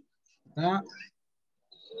 ¿Está?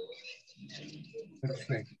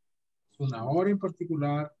 Perfecto. Es una hora en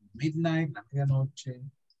particular, midnight, la medianoche.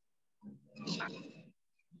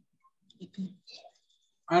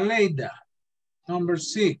 Aleida, number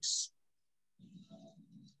 6.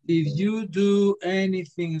 Did you do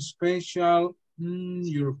anything special on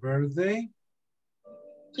your birthday?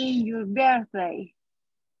 In your birthday.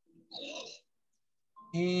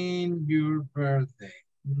 In your birthday.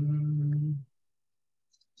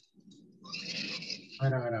 A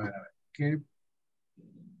ver. ¿Qué?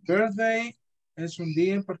 Birthday es un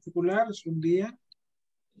día en particular, es un día.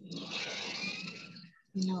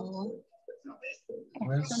 No.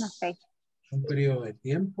 Es una fecha. un periodo de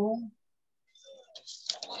tiempo.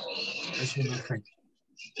 Es una fecha.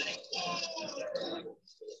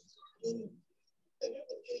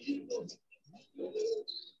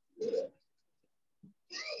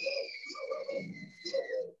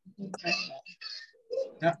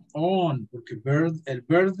 Ya, on, porque el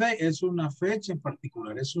birthday es una fecha en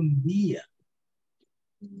particular, es un día.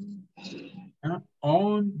 Ya,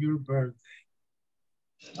 on your birthday.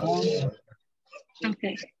 On your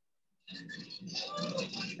Okay.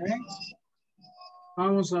 birthday.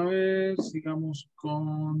 Vamos a ver, sigamos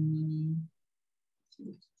con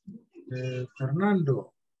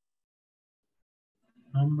Fernando.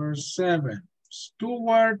 Number 7.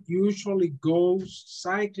 Stuart usually goes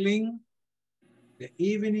cycling the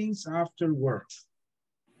evenings after work.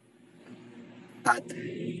 At.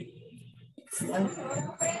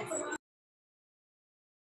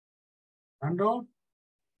 Fernando.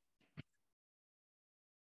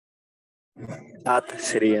 At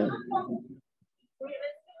sería.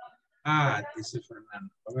 Dice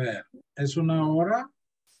Fernando. A ver, ¿es una hora?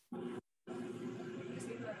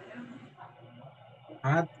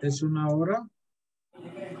 ¿Es una hora?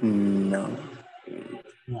 No.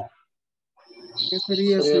 No. ¿Qué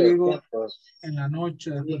sería si digo en la noche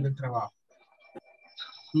después del trabajo?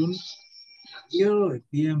 Un periodo de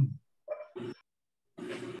tiempo.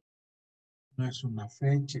 No es una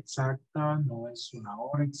fecha exacta, no es una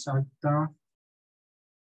hora exacta.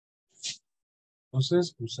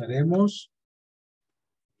 Entonces usaremos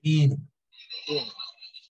in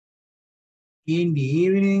the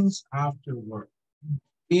evenings after work.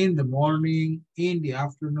 In the morning, in the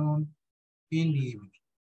afternoon, in the evening.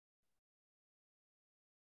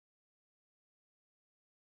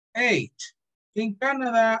 8. In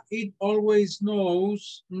Canada, it always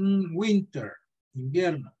snows winter.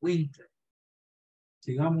 Invierno, winter.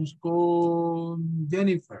 Sigamos con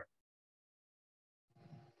Jennifer.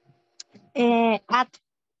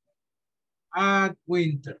 At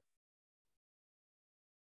winter.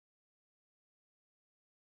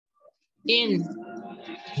 In.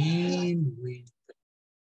 In winter.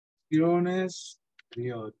 Estaciones,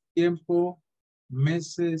 periodo de tiempo,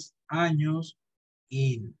 meses, años,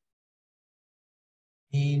 in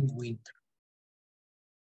winter.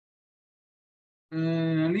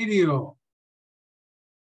 Lirio,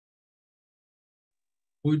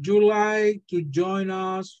 would you like to join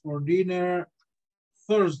us for dinner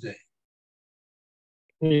Thursday?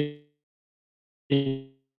 Bien,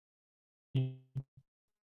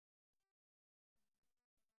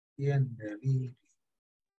 Lirio.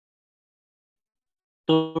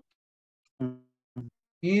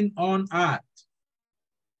 In, on, at.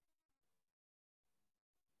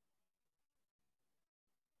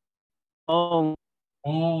 On.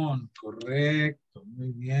 On, correcto,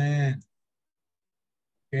 muy bien.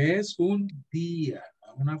 Es un día,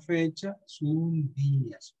 una fecha, es un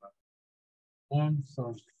día. On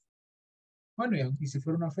Thursday. Bueno, y si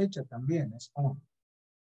fuera una fecha también, es on.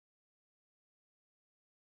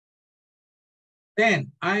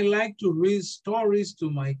 10. I like to read stories to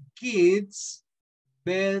my kids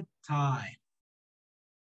bedtime.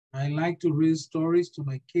 I like to read stories to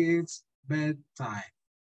my kids bedtime.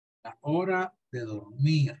 La hora de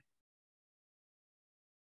dormir.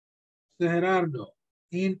 Gerardo,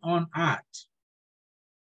 in, on, at.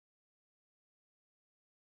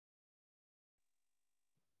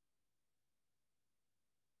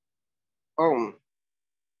 On.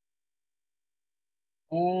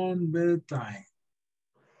 On bedtime.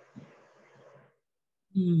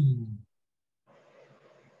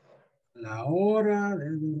 La hora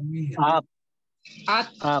de dormir. Up.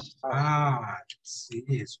 At. Up. Sí,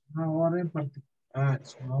 es una hora en particular.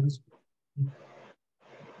 Es una hora específica.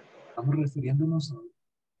 Estamos refiriéndonos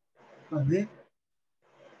a de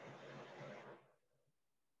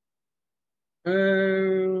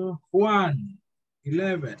Juan,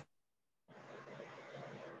 11.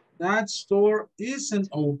 That store isn't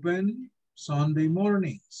open Sunday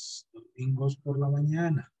mornings. Domingos por la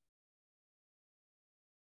mañana.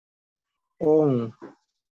 On.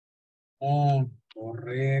 On,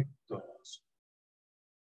 correcto.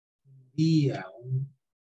 Día,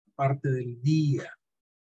 parte del día.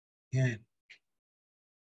 Bien.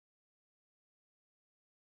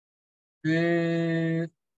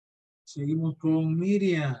 Seguimos con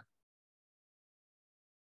Miriam.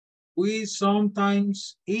 We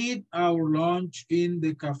sometimes eat our lunch in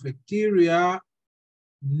the cafeteria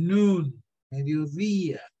noon,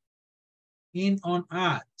 mediodía. In, on,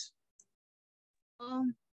 at.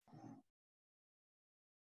 On.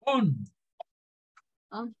 On.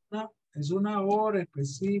 On. No, es una hora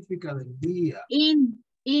específica del día. In.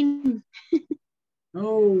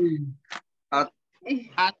 No. At.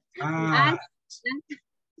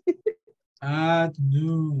 At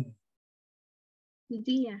noon.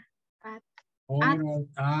 Día. At. Hora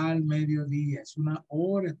al mediodía. Es una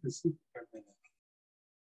hora específica del día.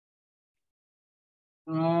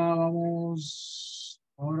 Vamos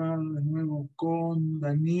ahora de nuevo con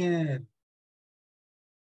Daniel.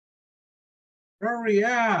 Hurry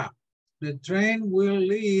up. The train will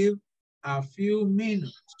leave a few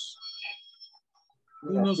minutes.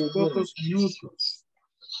 Unos pocos minutos.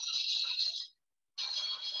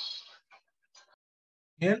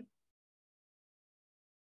 Daniel.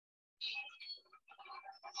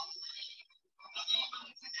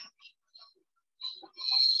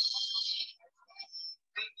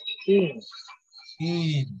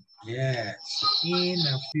 Yes, in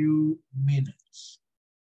a few minutes.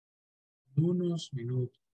 Unos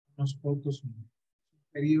minutos, unos pocos minutos.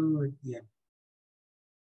 Periodo de tiempo.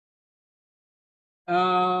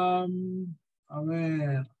 A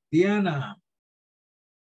ver, Diana.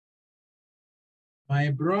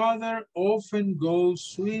 My brother often goes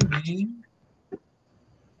swimming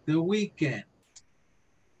the weekend.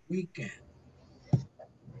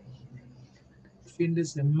 Fin de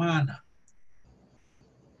semana.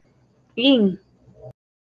 In.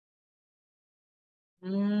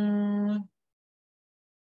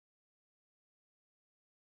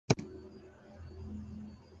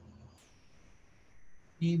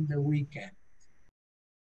 In the weekend.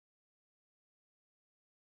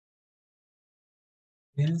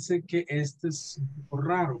 Fíjense que este es un poco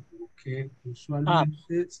raro porque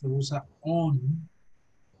usualmente se usa on.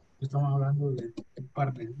 Estamos hablando de un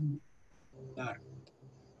par de días.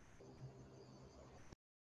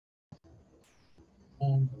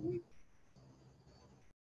 On the weekend.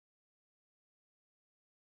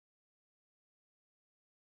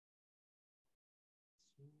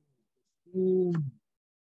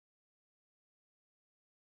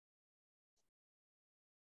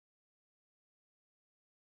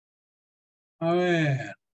 A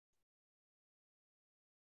ver.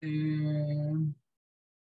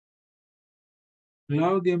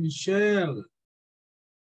 Claudia Michelle.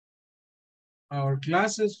 Our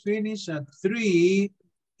classes finish at 3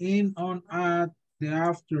 in on at the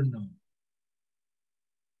afternoon.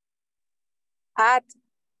 At.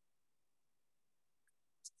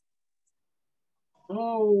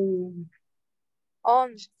 Oh.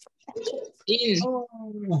 On. In.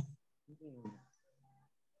 Oh.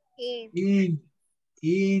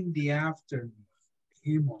 In the afternoon.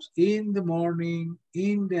 In the morning,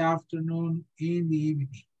 in the afternoon, in the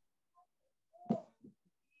evening.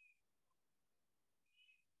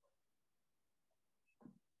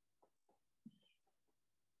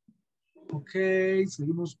 Ok,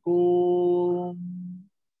 seguimos con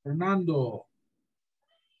Fernando.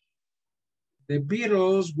 The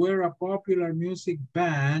Beatles were a popular music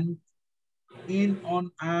band in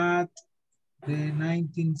on at the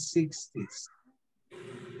 1960s.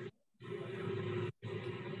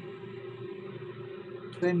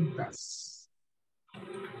 Sentas.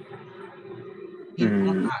 In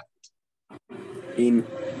on at. In.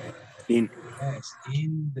 Yes,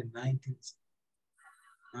 in the 1960s.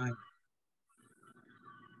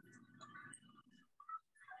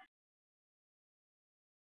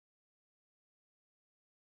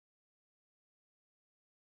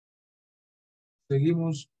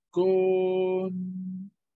 Seguimos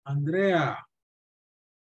con Andrea.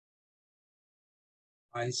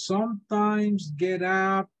 I sometimes get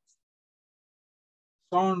up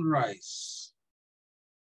sunrise.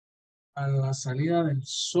 A la salida del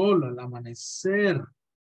sol, al amanecer.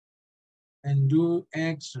 And do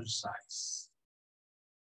exercise.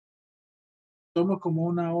 Tomo como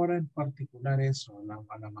una hora en particular eso,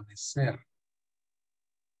 al amanecer.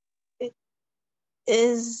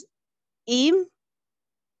 Es im.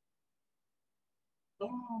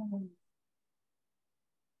 Oh.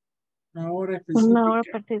 Una hora específica. Una hora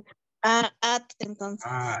partida. At, entonces.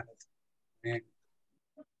 At.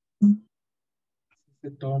 Se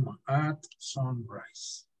toma at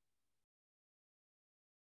sunrise.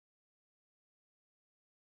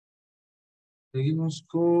 Seguimos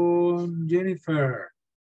con Jennifer.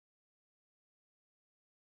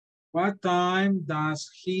 What time does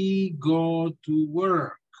he go to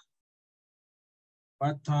work?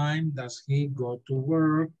 What time does he go to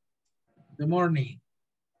work in the morning?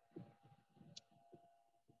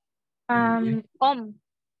 In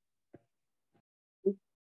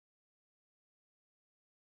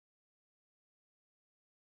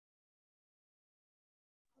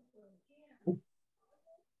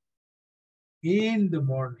the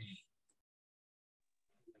morning.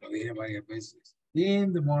 Lo dije varias veces.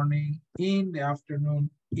 In the morning, in the afternoon,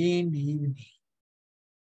 in the evening.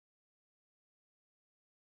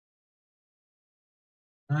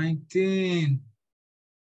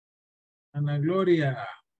 Ana Gloria.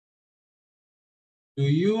 Do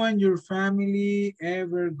you and your family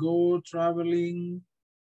ever go traveling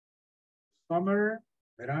summer,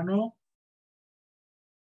 verano.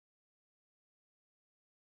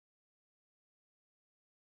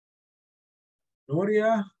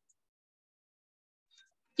 Gloria.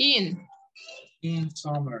 In. In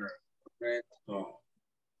summer, correcto.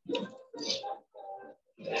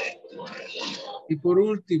 Y por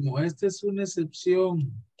último, esta es una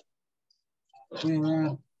excepción. Voy a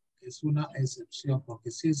dar, es una excepción,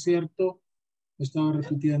 porque sí es cierto, estaba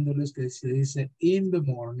repitiéndoles que se dice in the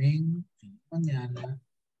morning, en la mañana,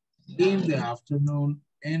 in the afternoon,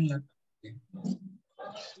 en la tarde,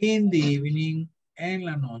 in the evening, en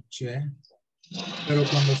la noche, pero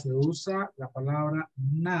cuando se usa la palabra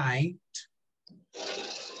night,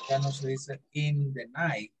 ya no se dice in the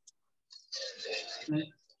night,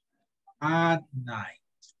 at night.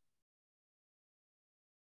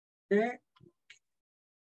 ¿Qué?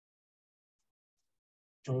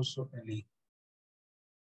 Choso el.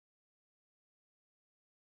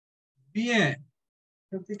 Bien,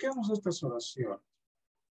 practiquemos estas oraciones.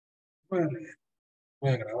 Voy a leer,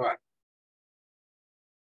 voy a grabar.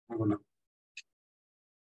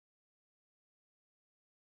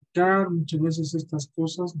 Muchas veces estas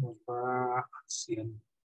cosas nos va haciendo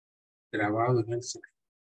grabado en el cerebro.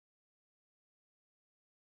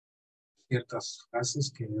 Ciertas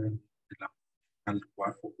frases que deben de la al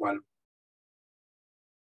cual.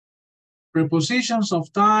 Prepositions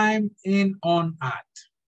of time in, on, at.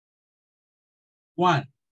 1.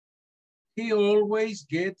 He always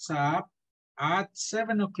gets up at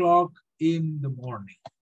 7 o'clock in the morning.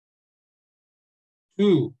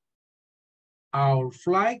 2. Our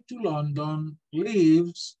flight to London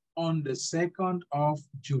leaves on the 2nd of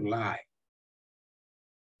July.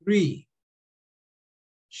 3.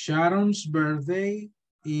 Sharon's birthday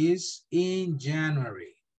is in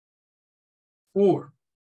January. 4.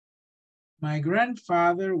 My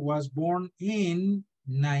grandfather was born in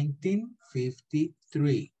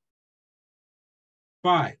 1953.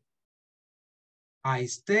 5. I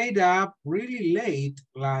stayed up really late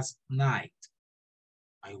last night.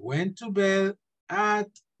 I went to bed at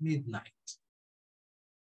midnight.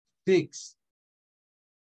 6.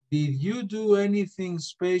 Did you do anything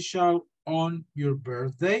special on your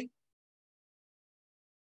birthday?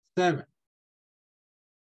 7.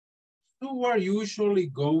 Stuart usually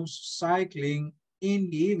goes cycling in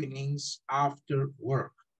the evenings after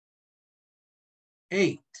work.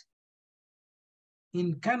 8.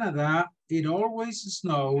 In Canada, it always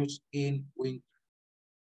snows in winter.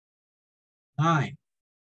 9.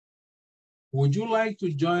 Would you like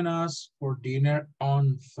to join us for dinner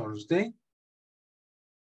on Thursday?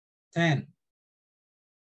 10.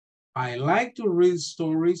 I like to read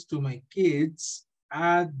stories to my kids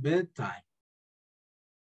at bedtime.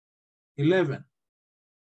 11.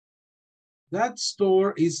 That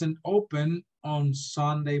store isn't open on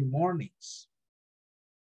Sunday mornings.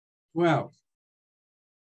 12.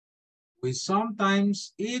 We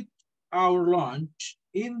sometimes eat our lunch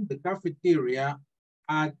in the cafeteria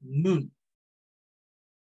at noon.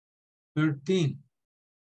 13.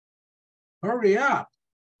 Hurry up.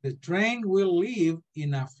 The train will leave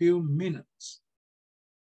in a few minutes.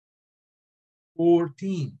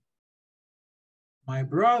 14. My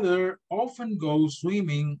brother often goes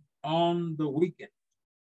swimming on the weekend.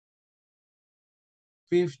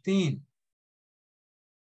 15.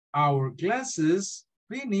 Our classes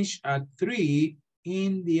finish at 3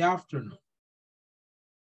 in the afternoon.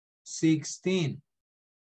 16.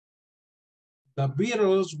 The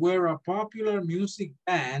Beatles were a popular music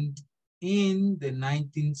band in the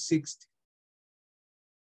 1960s.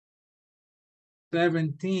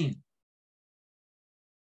 17.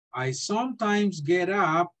 I sometimes get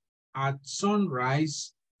up at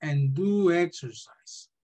sunrise and do exercise.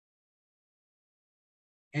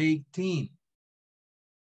 18.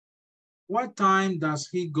 What time does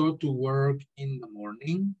he go to work in the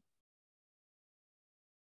morning?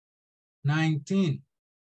 19.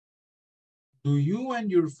 Do you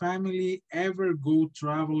and your family ever go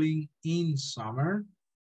traveling in summer?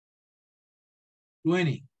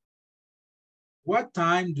 20. What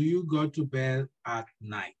time do you go to bed at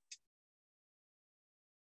night?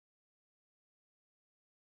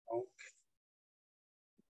 Okay.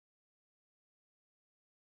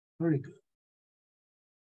 Very good.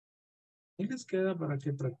 ¿Qué les queda para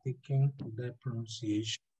que practiquen la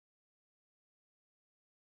pronunciation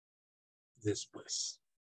después?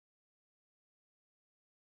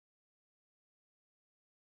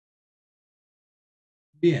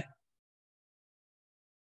 Bien.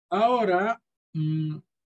 Ahora,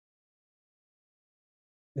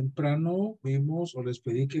 temprano vimos o les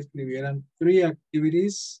pedí que escribieran 3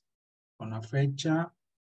 activities con la fecha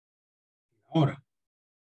y la hora.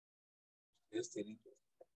 ustedes tienen que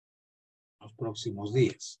hacer en los próximos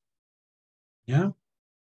días. ¿Ya?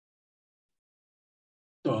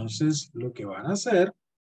 Entonces, lo que van a hacer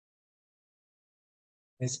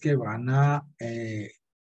es que van a, en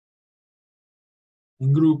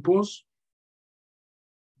grupos,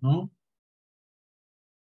 ¿no?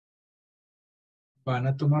 Van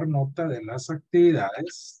a tomar nota de las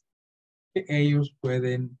actividades que ellos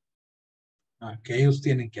pueden, que ellos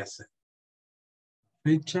tienen que hacer.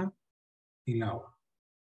 Fecha y la hora.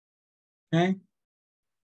 ¿Ok?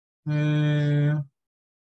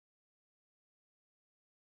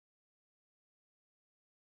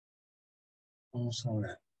 Vamos a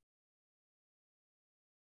ver.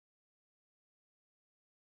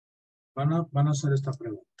 Van a hacer esta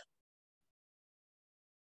pregunta.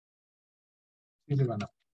 Y le van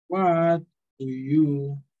a, what do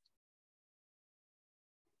you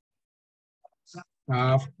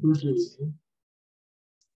have to do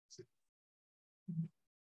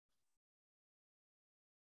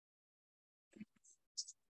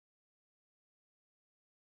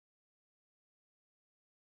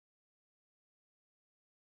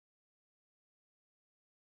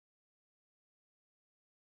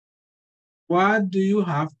what do you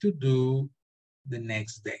have to do the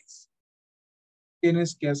next days?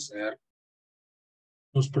 Tienes que hacer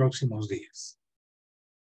los próximos días.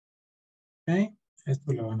 ¿Ok?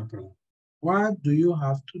 Esto le van a preguntar. What do you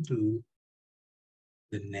have to do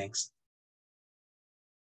the next?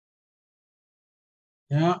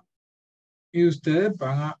 ¿Ya? Y ustedes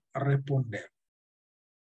van a responder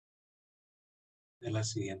de la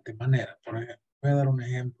siguiente manera. Por ejemplo, voy a dar un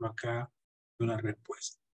ejemplo acá de una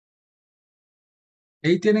respuesta.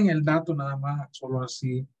 Ahí tienen el dato nada más, solo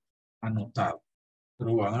así anotado.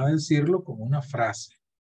 Pero van a decirlo como una frase.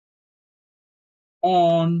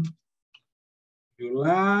 On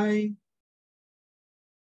July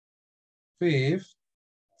 5th,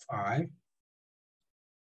 I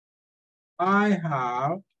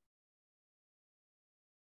have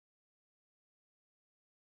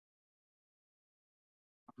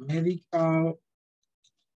a medical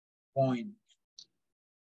appointment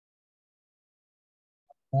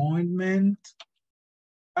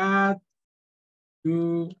at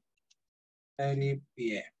 2:30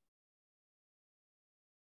 p.m.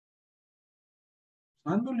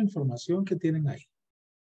 Usando la información que tienen ahí.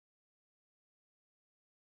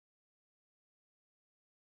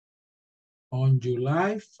 On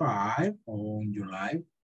July 5, on July,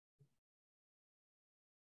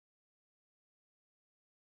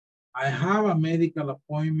 I have a medical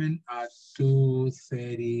appointment at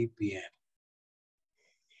 2:30 p.m.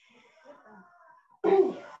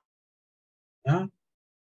 ¿Ya?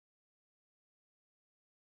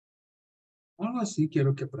 Algo así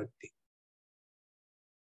quiero que practiquen.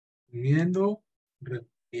 Viendo,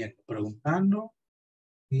 repitiendo, preguntando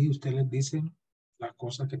y ustedes les dicen las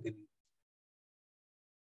cosas que tienen.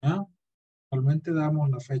 ¿Ya? Actualmente damos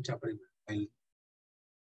la fecha primero. El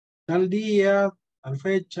tal día, tal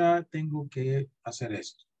fecha, tengo que hacer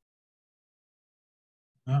esto.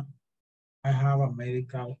 ¿Ya? I have a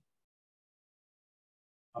medical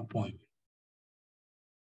appointment.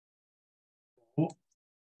 O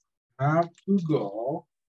have to go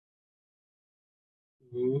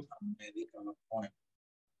to a medical appointment.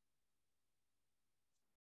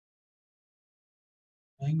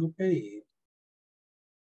 Tengo que ir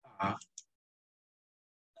a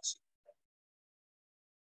la cita.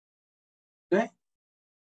 ¿Ok?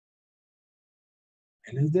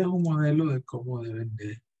 Les dejo un modelo de cómo deben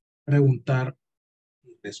de preguntar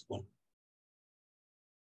y responder.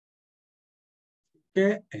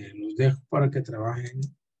 Que los dejo para que trabajen.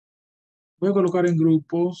 Voy a colocar en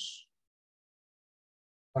grupos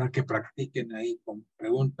para que practiquen ahí con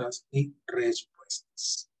preguntas y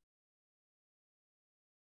respuestas.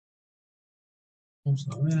 Vamos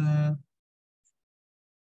a ver.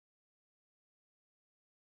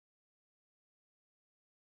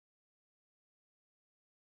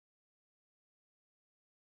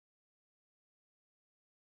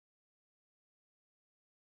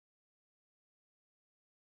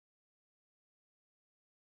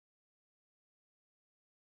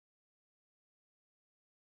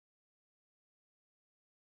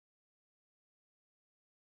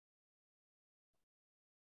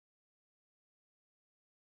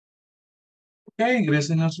 Ok,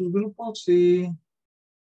 ingresen a sus grupos y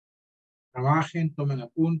trabajen, tomen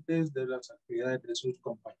apuntes de las actividades de sus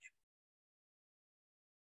compañeros.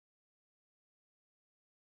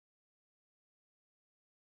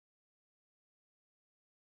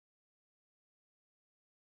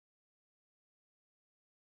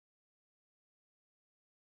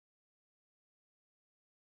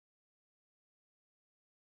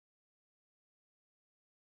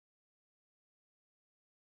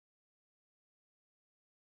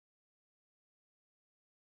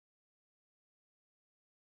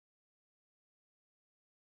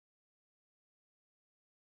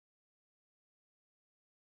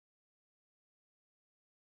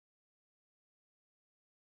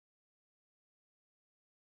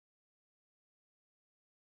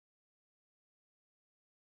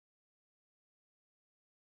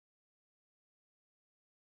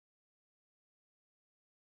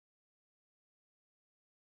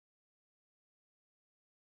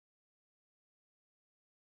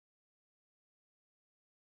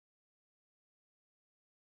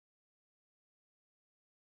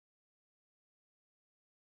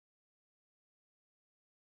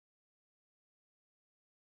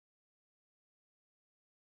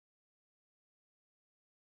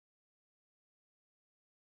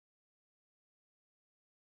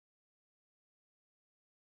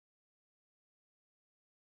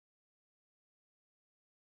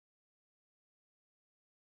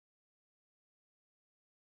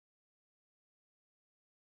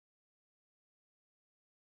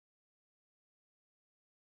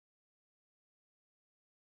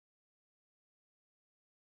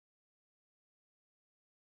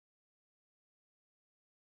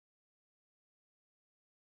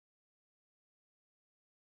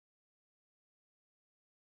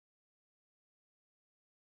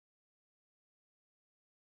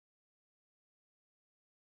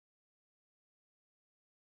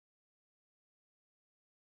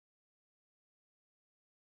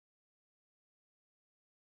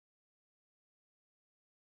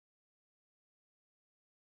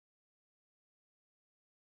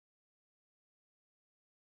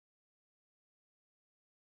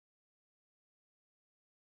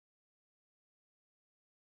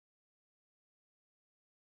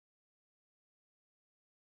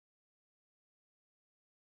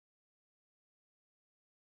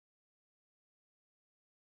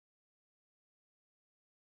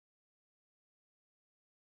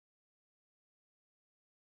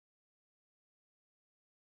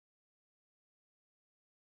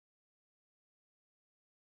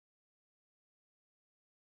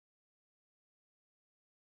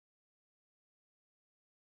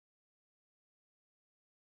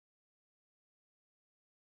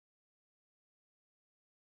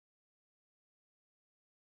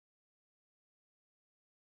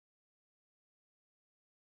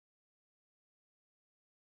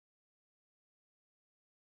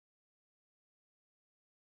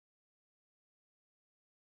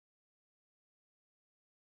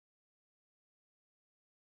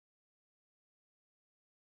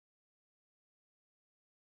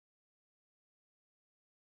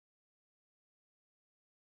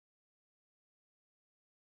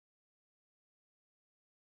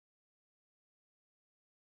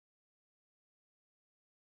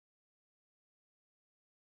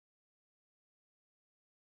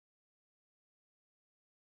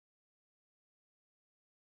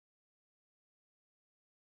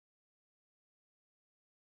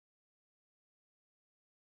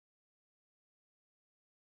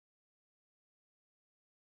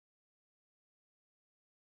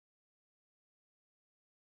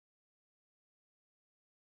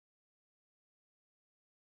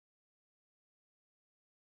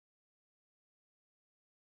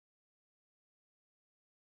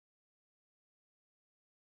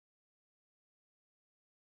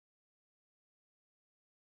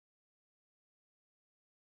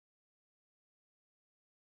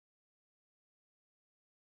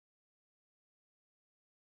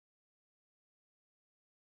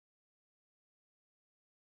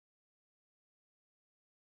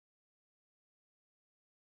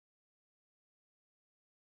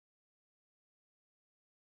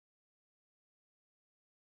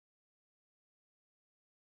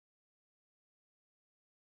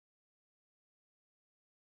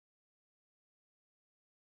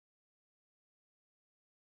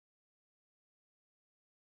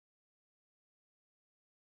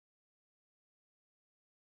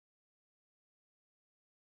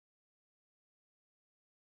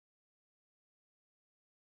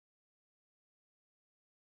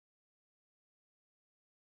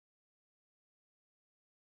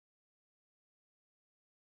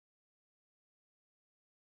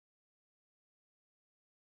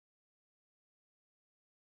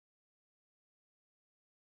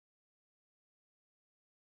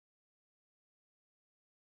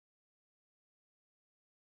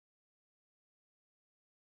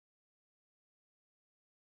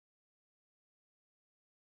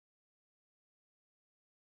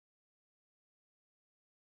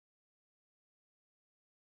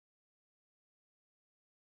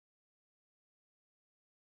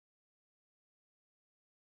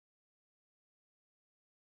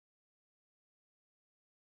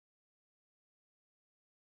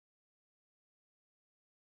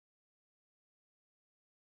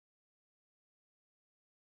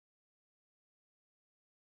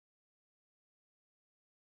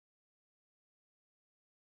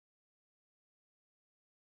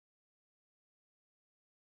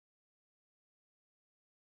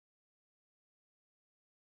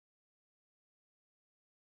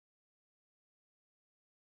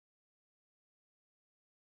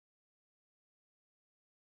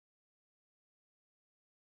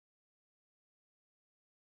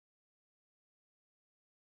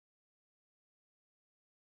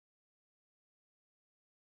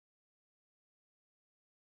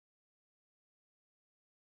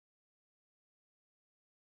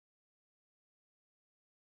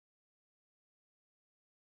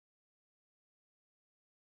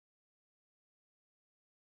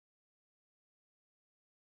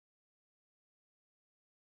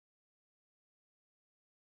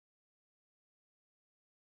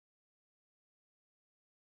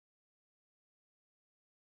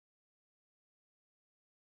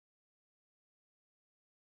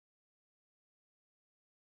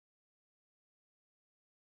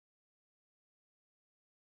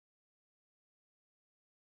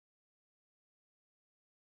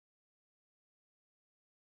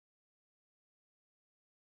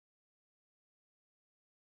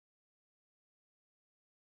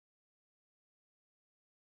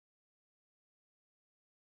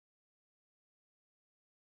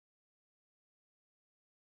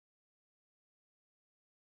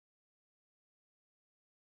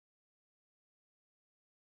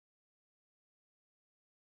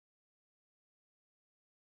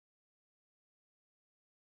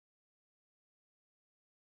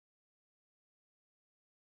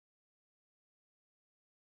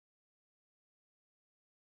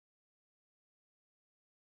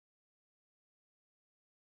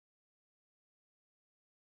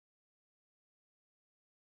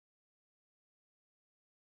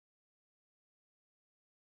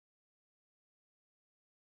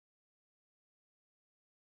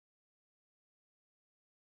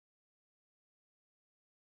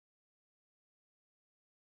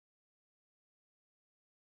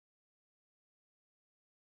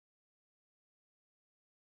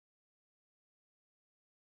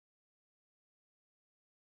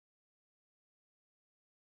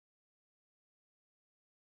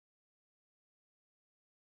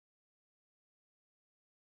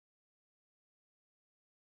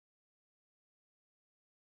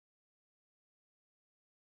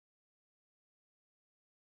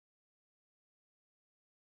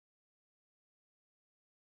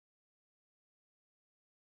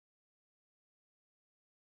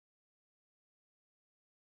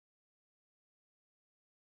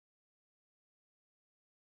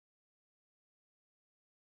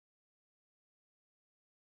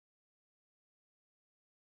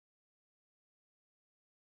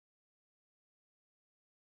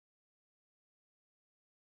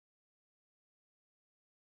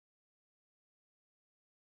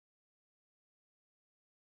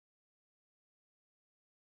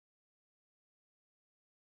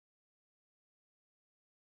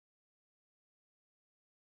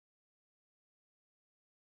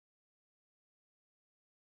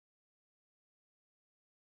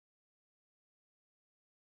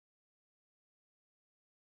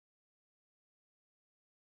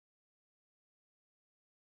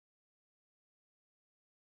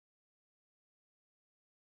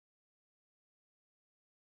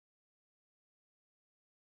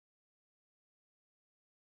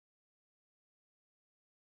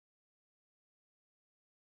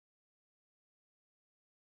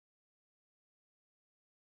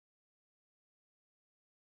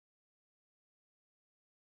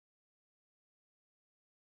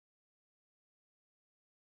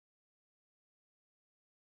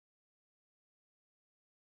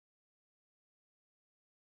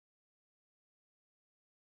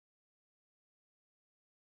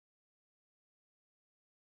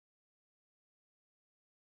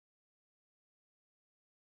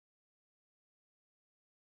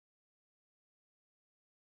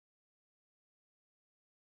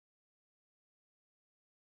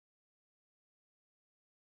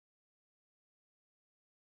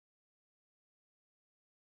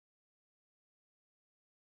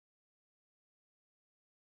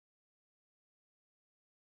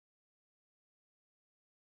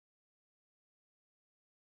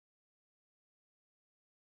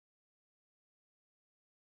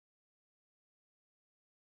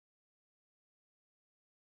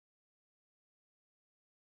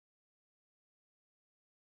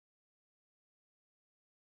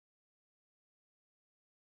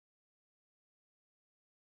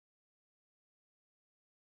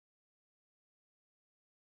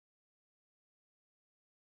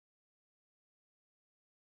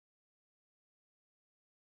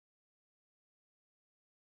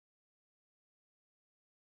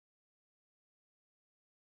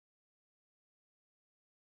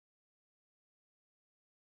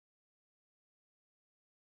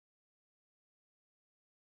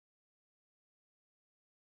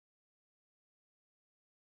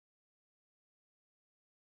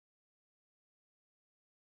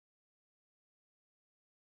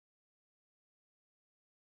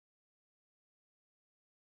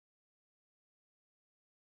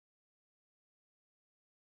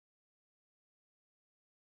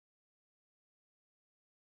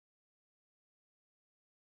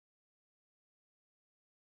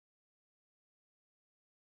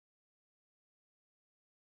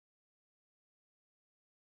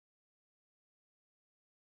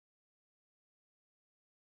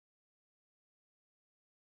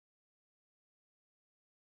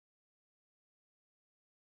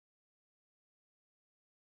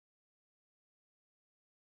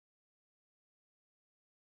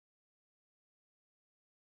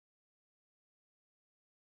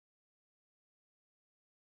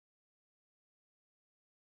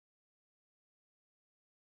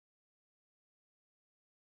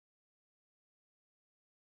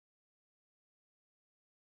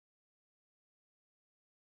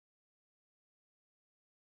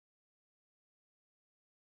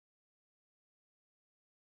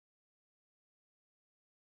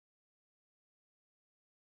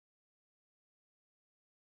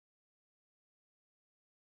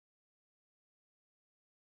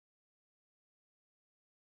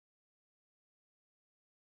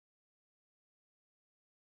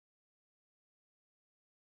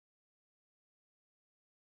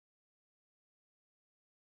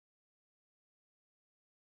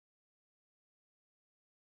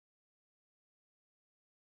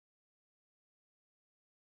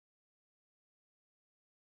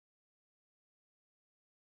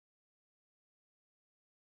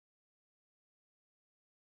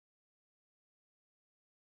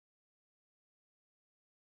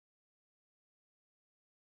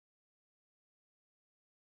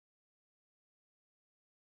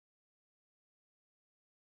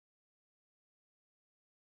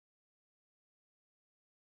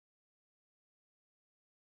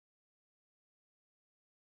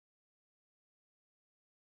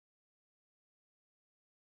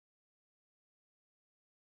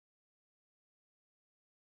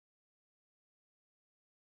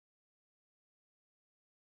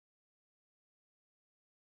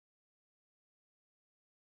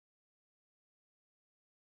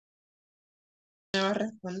 me va a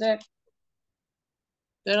responder.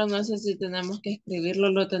 Pero no sé si tenemos que escribirlo,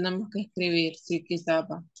 lo tenemos que escribir. Sí, quizá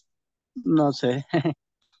va. No sé.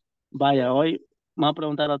 Vaya, hoy vamos a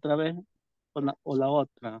preguntar otra vez o la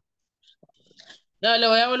otra. No, le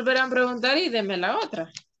voy a volver a preguntar y deme la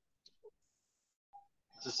otra.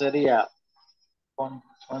 Eso sería on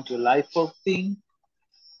July 14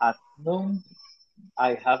 at noon.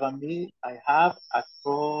 I have a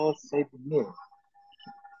cost saving meal.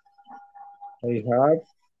 I have.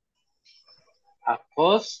 A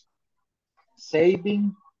cost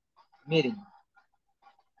saving meeting.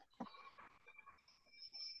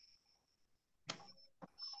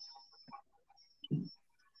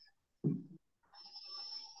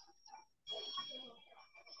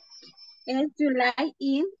 It's July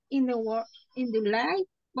in the world in July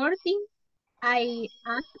 14. I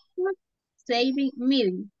asked for saving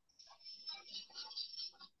meeting.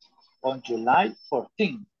 On July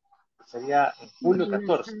 14. Sería en julio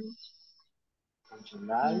 14. En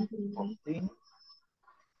July 14.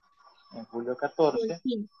 En julio 14.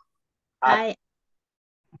 14.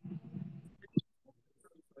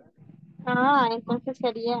 Ah, entonces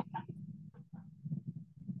sería,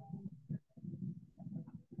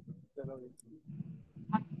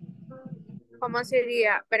 ¿cómo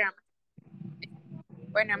sería? Espérame.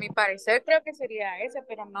 Bueno, a mi parecer creo que sería ese,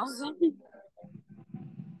 pero no sé.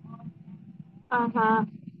 Ajá.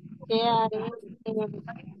 ¿Qué haré?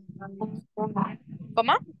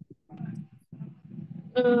 ¿Cómo?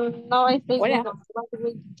 No estoy Hola. viendo.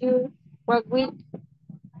 What will,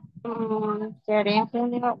 ¿qué haré en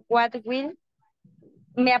junio? What will,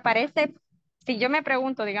 me aparece, si yo me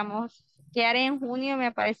pregunto, digamos, ¿qué haré en junio? Me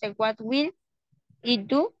aparece what will y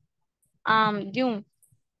do, June.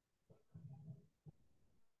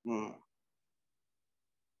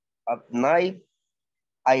 At night,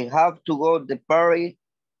 I have to go the party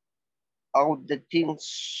of the team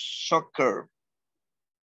soccer.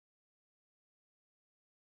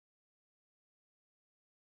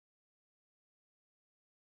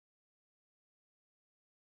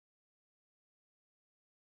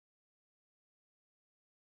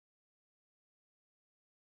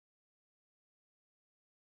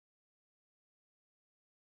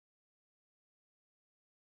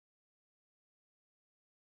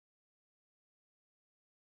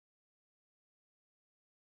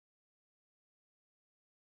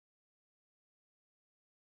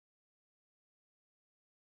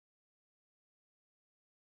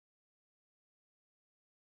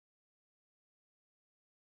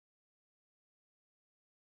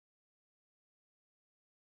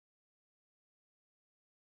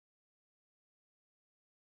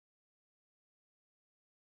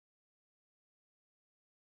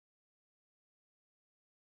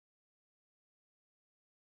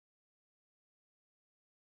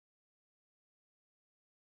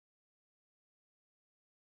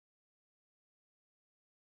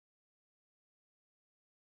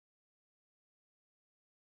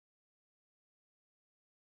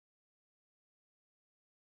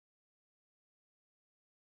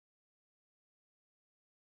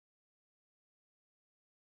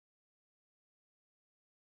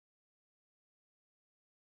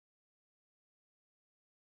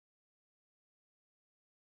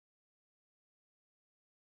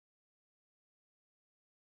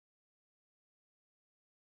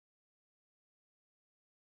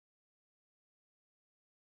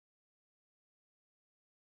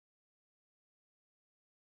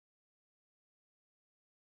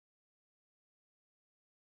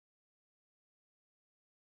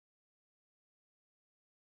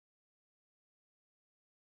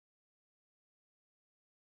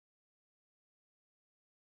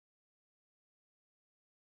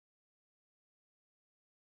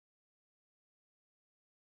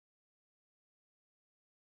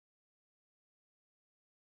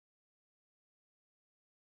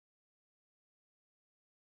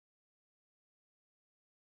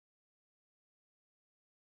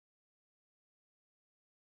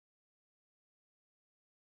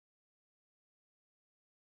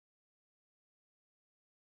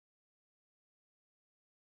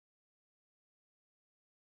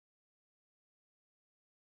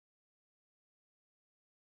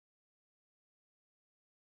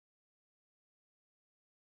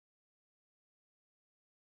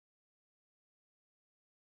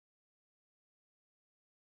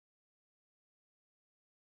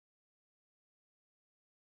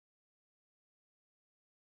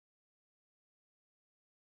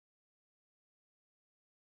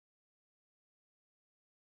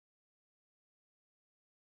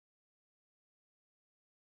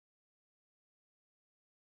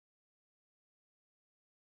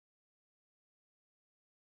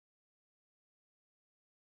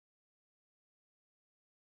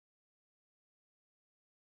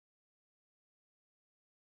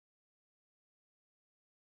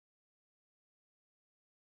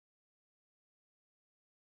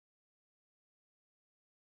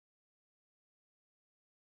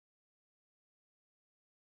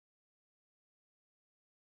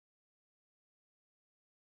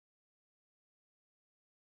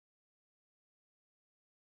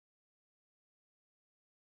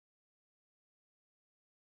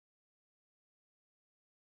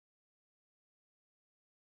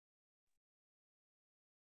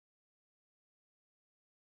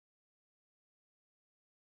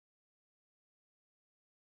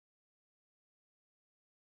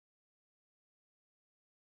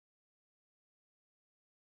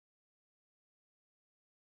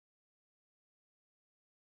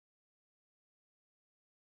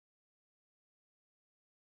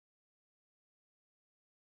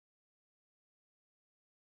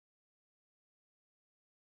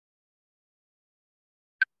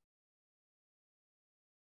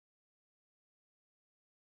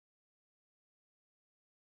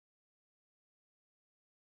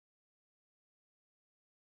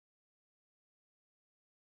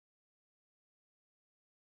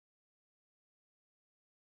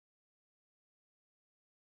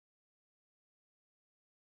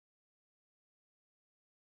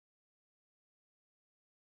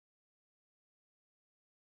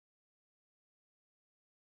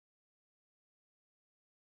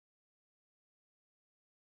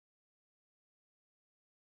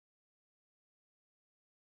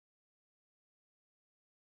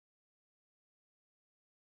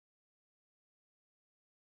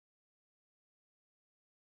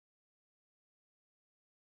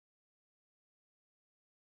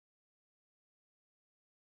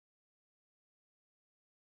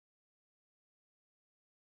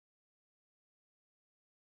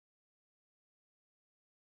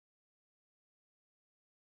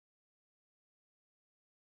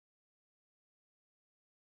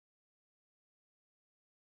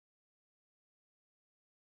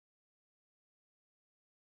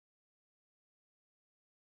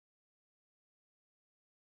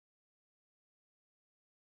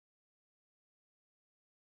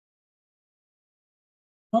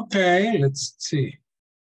 Okay, let's see.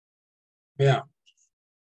 Veamos.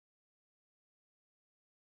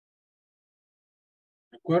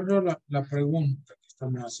 Recuerdo la pregunta que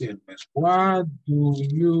estamos haciendo. Es, what do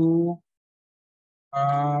you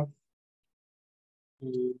have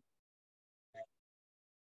to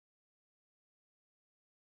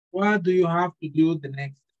What do you have to do the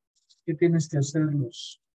next? ¿Qué tienes que hacer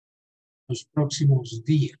los próximos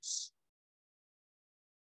días?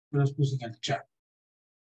 Yo las puse en el chat.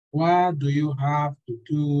 What do you have to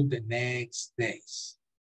do the next days?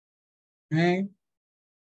 Okay.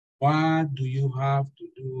 What do you have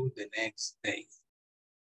to do the next days?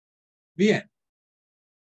 Bien.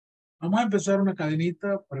 Vamos a empezar una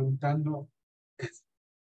cadenita preguntando esto.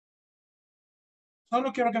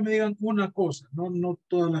 Solo quiero que me digan una cosa, no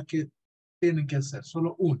todas las que tienen que hacer,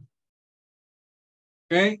 solo una.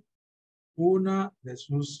 ¿Ok? Una de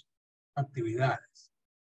sus actividades.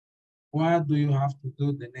 What do you have to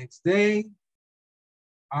do the next day?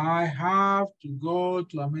 I have to go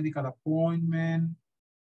to a medical appointment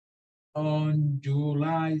on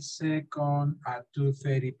July 2nd at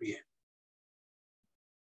 2:30 p.m.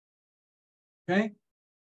 ¿Ok?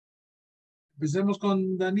 Empecemos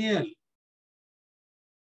con Daniel.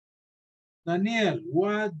 Daniel,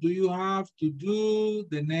 what do you have to do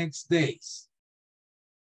the next days?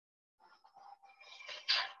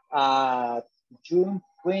 June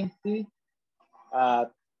 20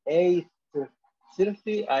 at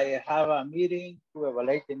 8:30, I have a meeting to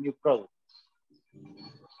evaluate the new product.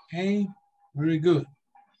 Okay, very good.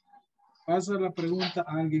 Pasa la pregunta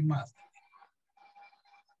a alguien más.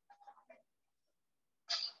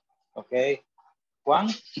 Okay. Juan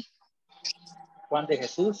de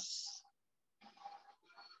Jesús.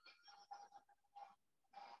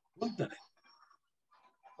 Pregúntale.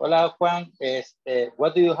 Hola Juan,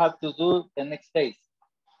 what do you have to do the next days?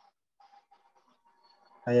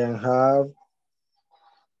 I have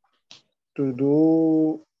to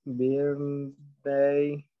do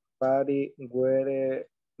birthday party with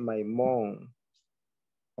my mom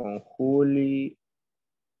on July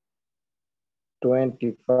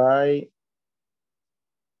 25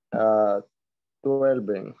 at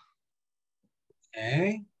 12.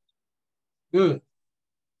 Okay, good.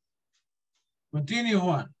 Continue,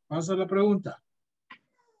 Juan. Pasa la pregunta.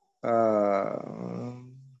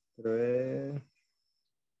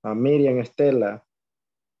 A Miriam Estela.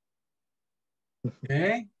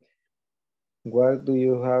 Okay. What do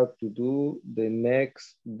you have to do the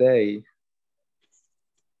next day?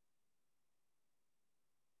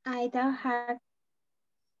 I don't have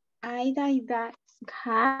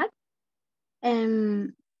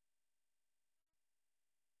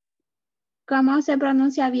 ¿cómo se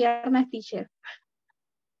pronuncia viernes, teacher?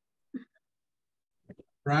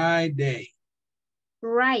 Friday.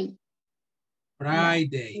 Right.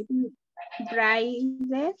 Friday.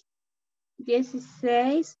 Friday.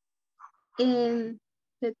 16 in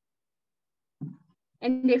the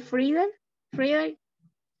Friday.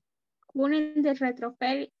 One in the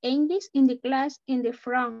retrofit English in the class in the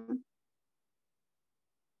front.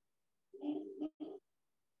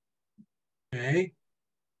 Okay.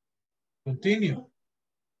 Continue.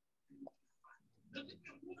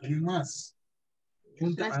 ¿Alguien más?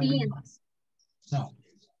 Pregunta a alguien más. No.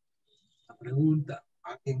 La pregunta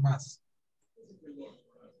a alguien más.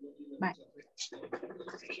 Bye.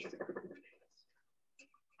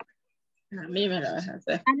 A mí me lo vas a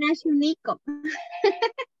hacer. Ana Shuniko.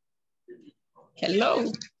 Hello.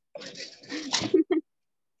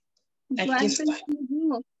 What do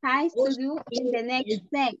you have to do in the next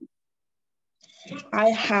day? I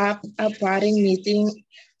have a party meeting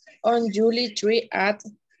on July 3 at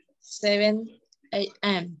 7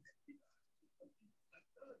 a.m.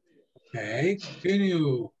 Okay,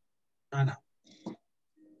 continue, Ana.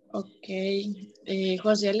 Okay,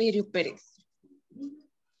 José Alirio Pérez.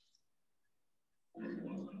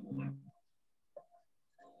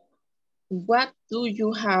 What do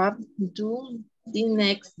you have to do the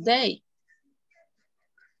next day?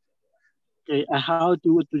 Okay, I have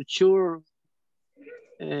to go to church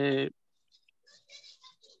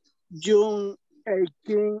June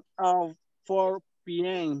 18 at 4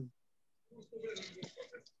 p.m.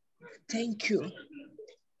 Thank you.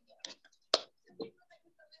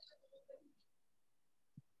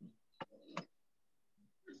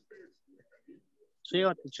 Sí,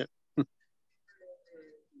 teacher.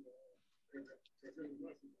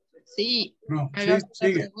 Sí, No, haga sí, una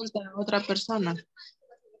sigue. pregunta a otra persona.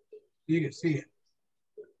 Sigue.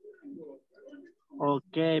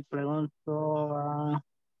 Ok, pregunto a...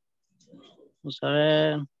 Vamos a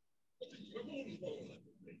ver.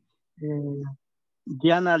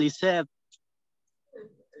 Diana Lisset.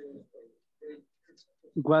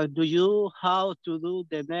 What do you have to do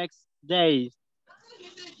the next day?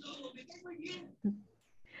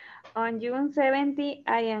 On June 17,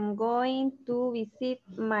 I am going to visit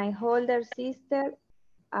my older sister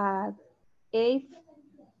at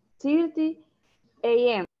 8:30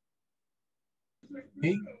 a.m.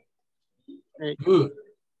 Okay. Good.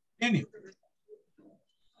 Continue.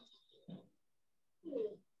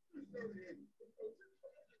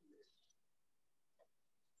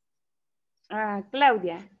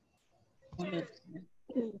 Claudia.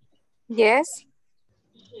 Yes.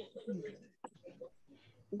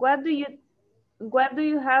 What do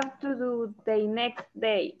you have to do the next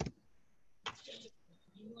day?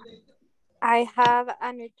 I have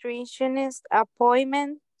a nutritionist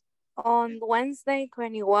appointment on Wednesday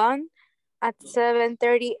 21 at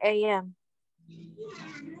 7:30 a.m.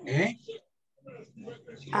 Okay.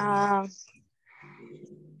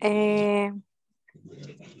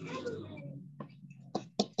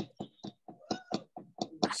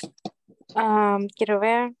 Quiero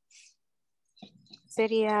ver.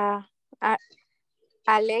 Sería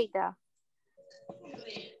Aleida.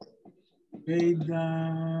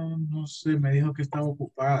 Aleida, no sé, me dijo que estaba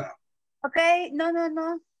ocupada. Okay, no.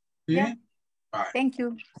 ¿Sí? Yeah. Bye. Thank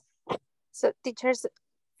you. So, teachers,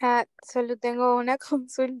 solo tengo una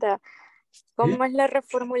consulta. ¿Cómo ¿Sí? es la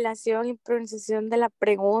reformulación y pronunciación de la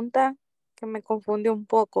pregunta? Que me confunde un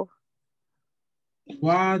poco.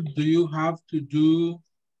 What do you have to do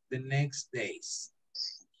the next days?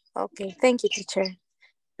 Okay, thank you, teacher.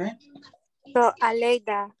 Okay. So,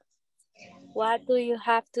 Aleida, what do you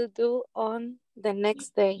have to do on the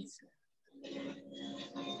next days?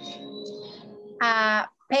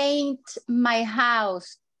 Paint my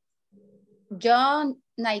house. June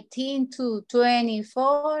 19 to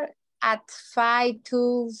 24 at 5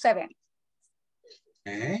 to 7.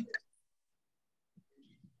 Okay.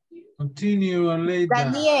 Continue,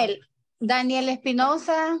 Aleida. Daniel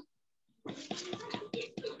Espinosa.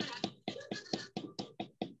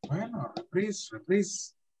 Bueno,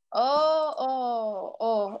 reprise.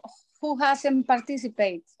 Who hasn't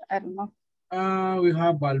participated? I don't know. We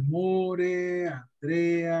have Balmore,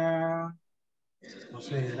 Andrea,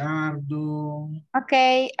 José Gerardo.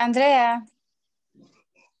 Okay, Andrea.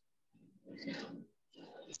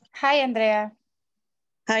 Hi, Andrea.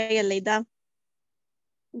 Hi, Aleida.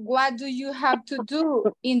 What do you have to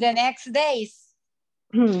do in the next days?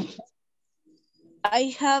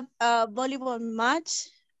 I have a volleyball match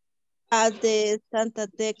at the Santa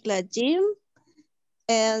Tecla gym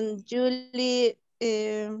and July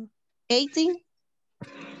 18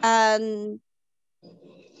 and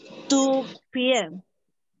 2 p.m.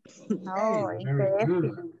 Oh, Hey, very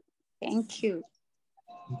good. Thank you.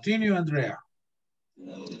 Continue, Andrea.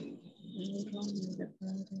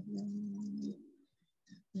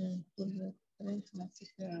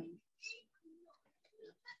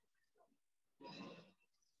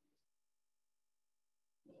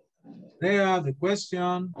 Andrea, the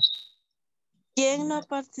question. ¿Quién no ha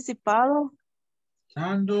participado?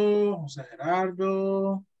 Fernando, José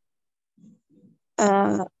Gerardo.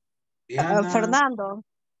 Fernando.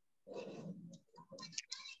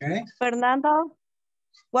 Okay. Fernando,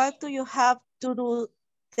 what do you have to do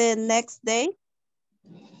the next day?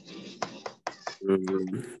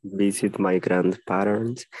 Visit my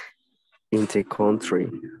grandparents in the country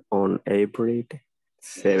on April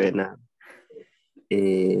 7 at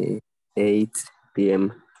 8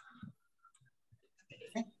 p.m.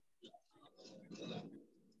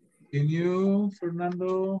 Continue,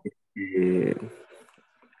 Fernando.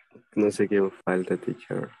 No sé qué falta,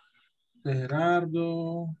 teacher.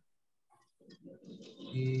 Gerardo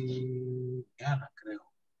y Ana, creo.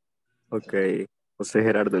 Ok, José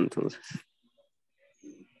Gerardo entonces.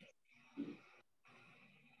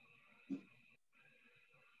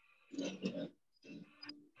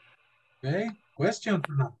 Okay, question,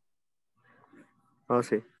 Fernando. Oh,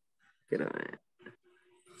 sí.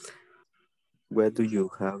 What do you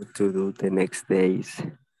have to do the next days?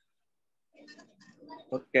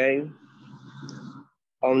 Okay.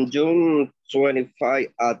 On June 25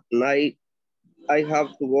 at night, I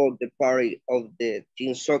have to go to the party of the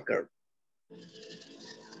team soccer.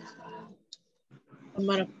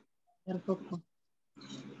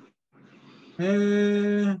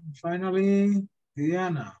 Finally,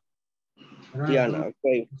 Diana.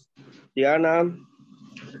 Okay. Diana,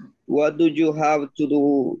 what do you have to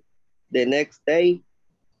do the next day?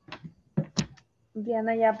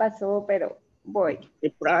 Diana ya pasó, pero voy.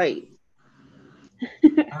 Surprise.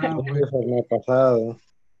 Eso me ha pasado.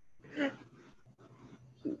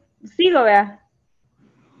 Sigo, vea.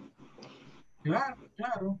 Claro.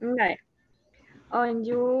 Vale. On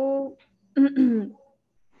June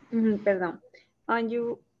Perdón.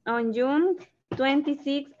 On June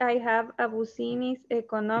 26, I have a business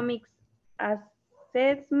economics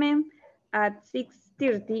assessment at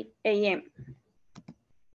 6:30 a.m.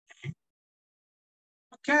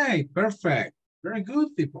 Okay, perfect. Very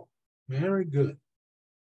good, people. Very good.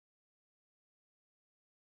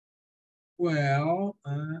 Well,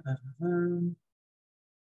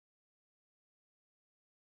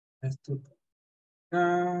 esto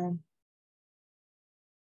acá.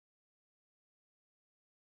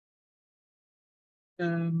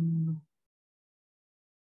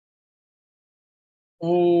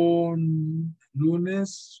 On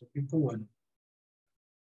lunes, poquito bueno.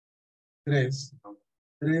 3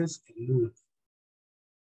 el lunes.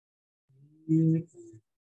 Y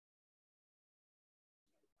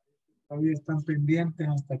todavía están pendientes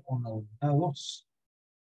hasta con la unidad 2.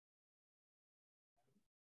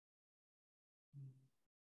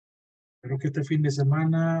 Espero que este fin de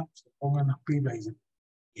semana se pongan las pilas y se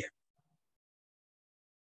bien.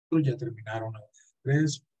 Ya terminaron la unidad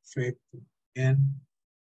 3, perfecto, bien.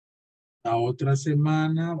 La otra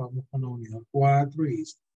semana vamos con la unidad 4 y hay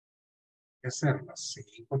que hacer las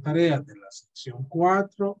 5 tareas de la sección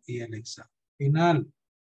 4 y el examen final.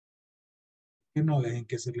 Que no dejen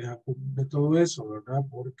que se les acumule todo eso, ¿verdad?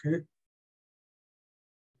 Porque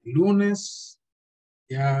el lunes,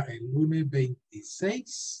 ya el lunes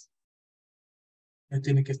 26, ya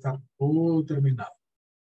tiene que estar todo terminado.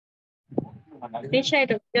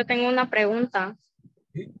 Teacher, yo tengo una pregunta.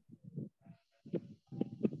 ¿Sí?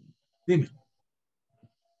 Dime.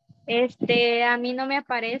 A mí no me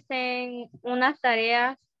aparecen unas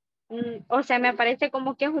tareas, o sea, me aparece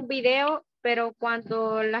como que es un video, pero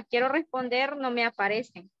cuando las quiero responder no me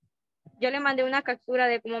aparecen. Yo le mandé una captura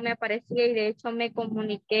de cómo me aparecía y de hecho me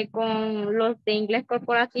comuniqué con los de inglés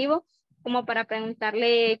corporativo como para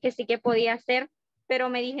preguntarle que sí que podía hacer, pero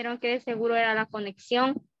me dijeron que de seguro era la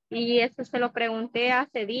conexión y eso se lo pregunté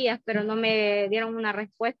hace días, pero no me dieron una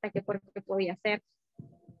respuesta que por qué podía hacer.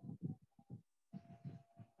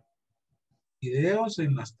 Videos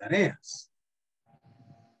en las tareas.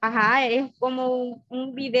 Ajá, es como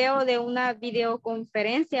un video de una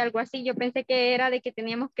videoconferencia, algo así. Yo pensé que era de que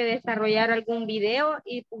teníamos que desarrollar algún video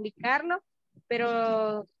y publicarlo,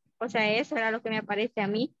 pero, o sea, eso era lo que me aparece a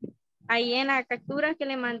mí. Ahí en la captura que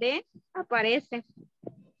le mandé, aparece.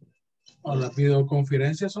 O las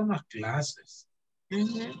videoconferencias son las clases.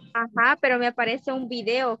 Ajá, pero me aparece un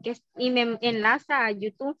video y me enlaza a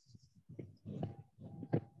YouTube.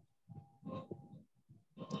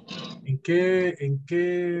 ¿En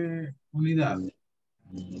qué unidad?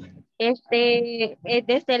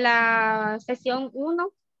 Desde la sesión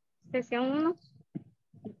 1,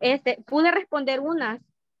 pude responder unas,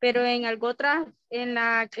 pero en algo otras, en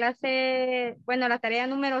la clase, bueno, la tarea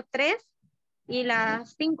número 3 y la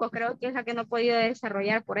 5 creo que es la que no he podido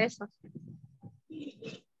desarrollar por eso.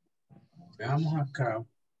 Veamos acá.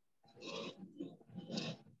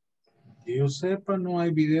 Que yo sepa, no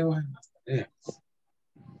hay videos en las tareas.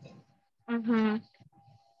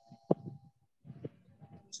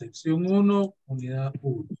 Sección 1, unidad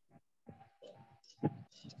 1.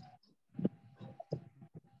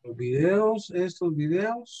 Los videos, estos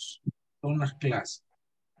videos son las clases.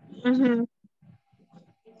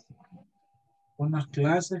 Son las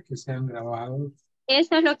clases que se han grabado.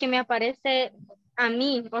 Eso es lo que me aparece a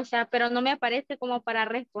mí, o sea, pero no me aparece como para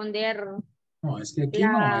responder. No, es que aquí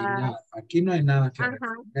no hay nada. Aquí no hay nada que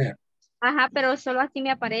responder. Ajá, pero solo así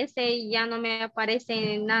me aparece y ya no me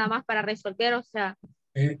aparece nada más para resolver, o sea,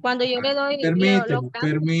 cuando yo le doy... Permíteme,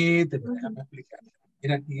 déjame explicar.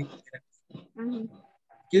 Mira aquí, mira aquí.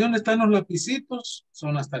 Aquí donde están los lapicitos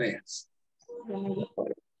son las tareas.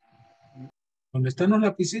 Donde están los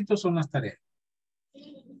lapicitos son las tareas.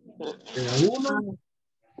 Tarea 1,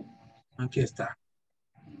 aquí está.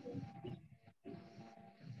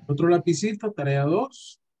 Otro lapicito, tarea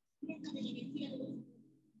 2.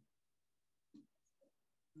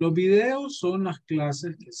 Los videos son las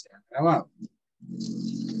clases que se han grabado.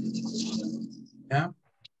 ¿Ya?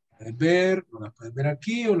 Puedes ver, o las puedes ver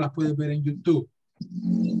aquí o las puedes ver en YouTube.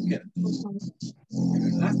 Pero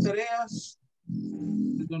en las tareas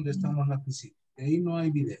es donde están los lapicitos. De ahí no hay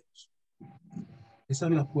videos. Esas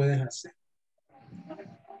las puedes hacer.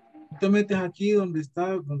 Tú te metes aquí donde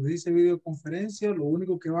dice videoconferencia, lo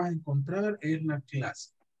único que vas a encontrar es la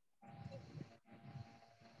clase.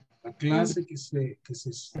 La clase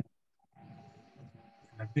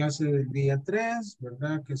la clase del día 3,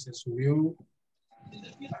 ¿verdad? Que se subió.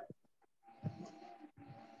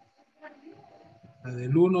 La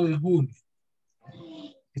del 1 de junio.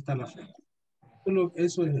 Esta es la fecha.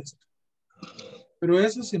 Eso es esto. Pero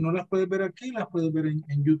eso si no las puedes ver aquí, las puedes ver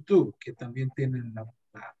en YouTube, que también tienen la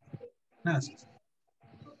clases.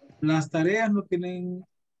 Las tareas no tienen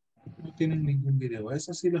ningún video.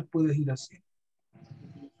 Esas sí las puedes ir haciendo.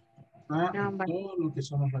 Ah, vale. Todo lo que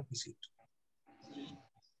son los requisitos.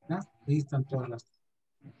 ¿Ya? Ahí están todas las.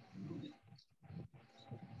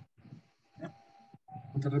 ¿Ya?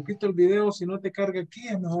 Te repito el video, si no te carga aquí,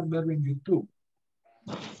 es mejor verlo en YouTube.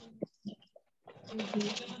 Si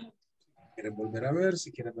quieres volver a ver,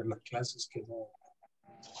 si quieres ver las clases que no.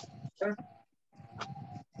 ¿Ya?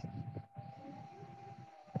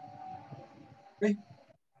 ¿Ok?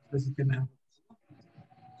 No sé si tienes.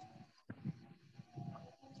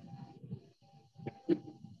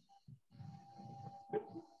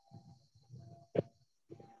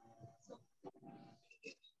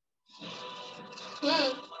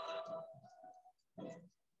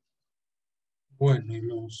 Bueno, y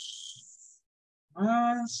los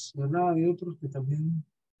más, ¿verdad? Hay otros que también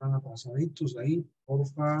están atrasaditos ahí.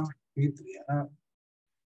 Porfa, ya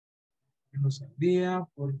nos envía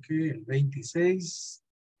porque el 26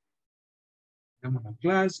 tenemos la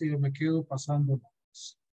clase y yo me quedo pasando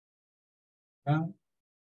más. ¿Ya?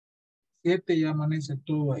 7 ya amanece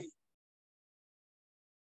todo ahí.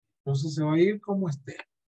 Entonces se va a ir como esté.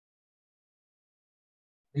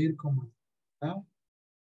 Va a ir como esté. ¿Ya?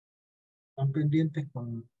 Están pendientes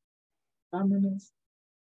con exámenes.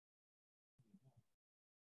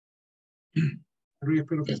 Pero yo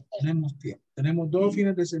espero que tenemos tiempo. Tenemos 2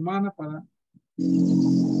 fines de semana para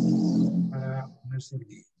ponerse el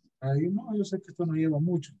día. Ahí no, yo sé que esto no lleva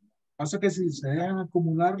mucho. Pasa que si se dejan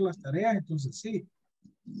acumular las tareas, entonces sí.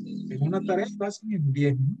 En una tarea lo hacen en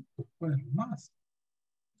 10 minutos, pues más.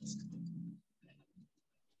 Se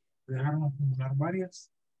dejaron acumular varias.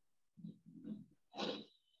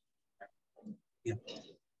 Bien.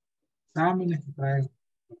 Exámenes que traen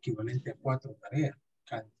lo equivalente a 4 tareas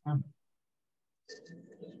cada examen.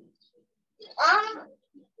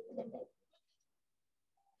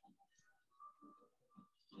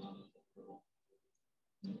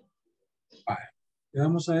 Vale.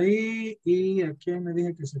 Quedamos ahí y a quién me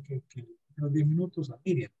dije que los 10 minutos a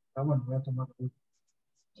Miriam. Está bueno, voy a tomar.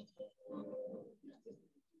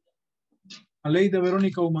 Aleida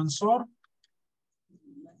Verónica Humansor.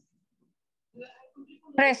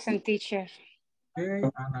 Present, teacher. Okay.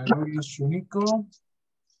 Ana Gloria Shunico.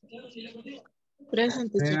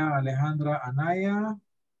 Present, teacher. Alejandra Anaya.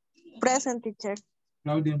 Present, teacher.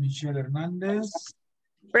 Claudia Michelle Hernández.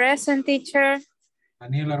 Present, teacher.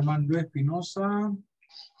 Daniel Armando Espinosa.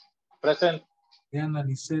 Present. Diana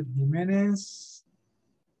Lisset Jiménez.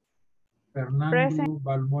 Fernando Present.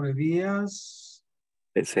 Balmore Díaz.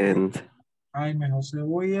 Present. Jaime José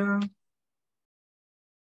Boya.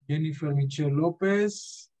 Jennifer Michelle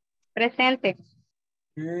López. Presente.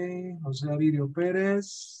 Okay. José Avidio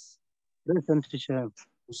Pérez. Present, teacher.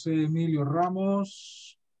 José Emilio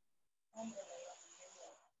Ramos.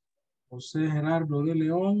 José Gerardo de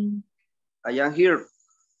León. I am here.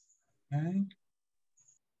 Okay.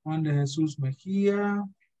 Juan de Jesús Mejía.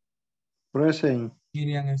 Present.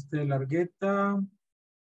 Miriam Estela Argueta.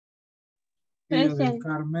 Ella del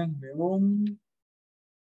Carmen León.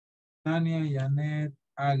 Tania Yanet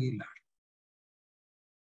Aguilar.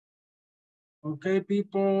 Ok,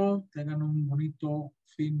 people, tengan un bonito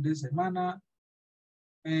fin de semana.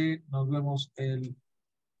 Nos vemos el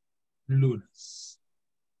lunes.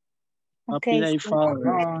 Happy day,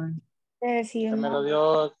 Father. Bye. See you. Dímelo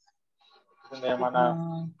Dios. Fin de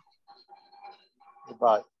semana.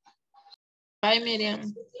 Goodbye. Bye,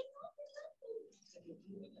 Miriam.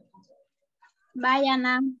 Bye,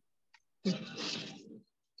 Ana.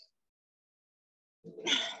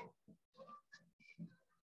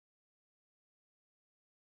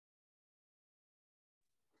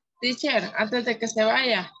 Teacher, antes de que se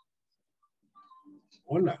vaya.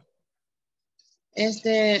 Hola.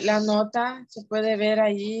 La nota se puede ver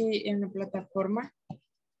ahí en la plataforma.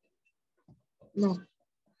 No.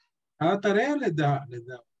 Cada tarea les da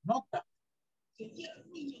nota.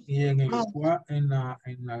 Y en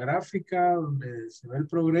la gráfica donde se ve el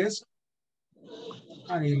progreso,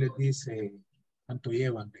 ahí les dice cuánto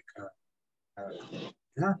llevan de cada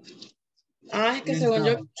actividad. Es que 30, según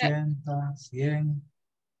yo. 80, 100.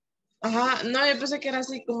 Ajá, no, yo pensé que era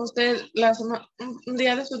así como usted un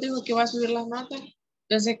día de estos dijo que iba a subir las notas.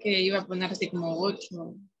 Pensé que iba a poner así como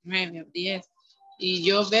 8, 9 o 10. Y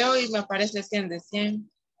yo veo y me aparece 100 de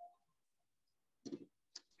 100.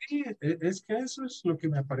 Sí, es que eso es lo que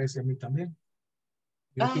me aparece a mí también.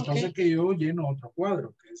 Lo que pasa Ok. es que yo lleno otro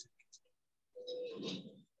cuadro. Que es...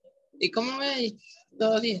 ¿Y cómo ve?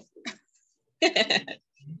 Todo 10.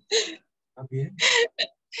 También.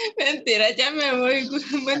 Mentira, ya me voy.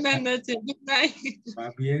 Buenas noches. Good night.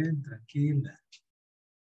 Va bien, tranquila.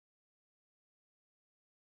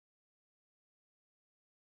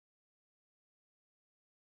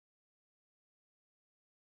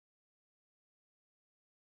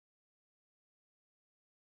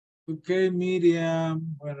 Ok, Miriam.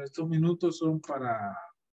 Bueno, estos minutos son para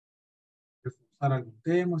reforzar algún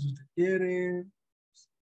tema, si usted quiere.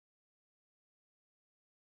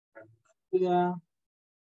 ¿Alguna duda?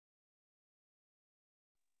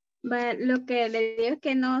 Lo que le digo es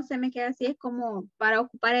que no se me queda así, es como para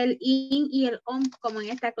ocupar el in y el on, como en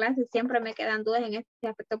esta clase siempre me quedan dudas en este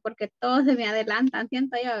aspecto porque todos se me adelantan,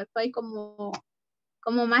 siento yo, estoy como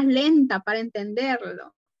más lenta para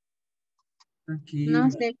entenderlo. Tranquila,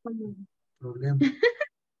 No sé cómo. problema.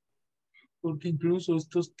 Porque incluso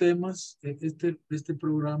estos temas, este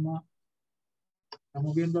programa,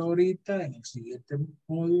 estamos viendo ahorita, en el siguiente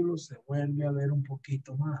módulo se vuelve a ver un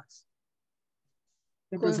poquito más.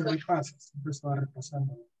 Siempre se repasa, siempre se va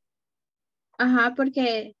repasando. Ajá,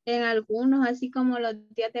 porque en algunos, así como los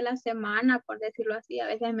días de la semana, por decirlo así, a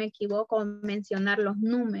veces me equivoco en mencionar los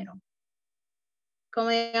números. Como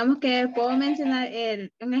digamos que puedo mencionar,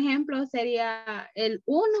 un ejemplo sería, el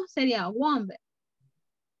 1 sería one,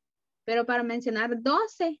 pero para mencionar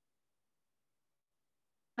 12,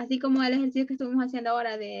 así como el ejercicio que estuvimos haciendo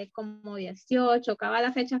ahora de como 18,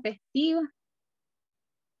 cada fecha festiva,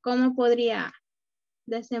 ¿cómo podría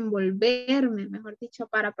desenvolverme, mejor dicho,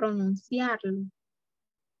 para pronunciarlo?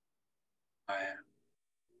 A ver,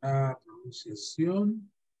 la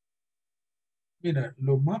pronunciación. Mira,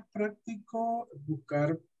 lo más práctico es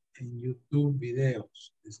buscar en YouTube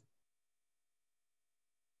videos.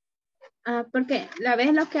 Porque la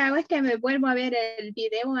vez lo que hago es que me vuelvo a ver el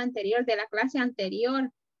video anterior de la clase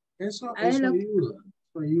anterior. Eso A ver,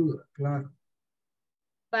 ayuda, claro.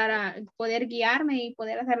 para poder guiarme y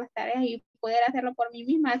poder hacer las tareas y poder hacerlo por mí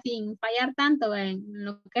misma sin fallar tanto en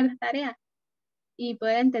lo que es las tareas y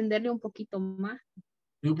poder entenderle un poquito más.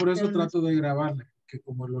 Yo por eso Pero no trato de grabarle, que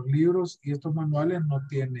como los libros y estos manuales no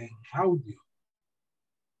tienen audio.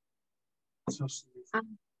 Eso sí,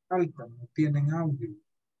 falta, no tienen audio.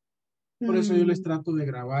 Por eso yo les trato de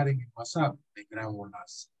grabar en el WhatsApp. Les grabo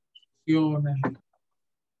las opciones, les grabo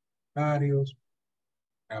comentarios,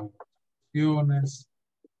 grabo opciones.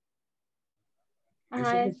 Eso es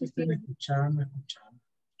lo que eso estén sí. escuchando.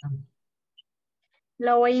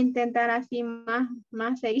 Lo voy a intentar así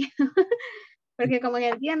más seguido. Porque como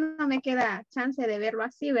en el día no me queda chance de verlo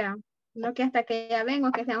así, vean. No que hasta que ya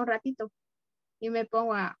vengo, que sea un ratito, y me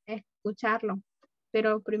pongo a escucharlo.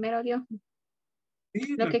 Pero primero Dios,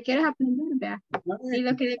 Sí, lo que quiero es aprender, vea. Y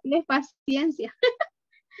lo que le pido es paciencia.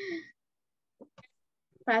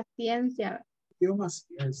 Paciencia, idiomas,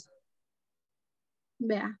 yes.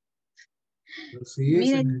 vea. Pero sí se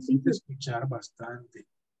Miren, necesita escuchar bastante.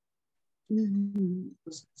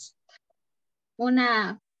 Entonces,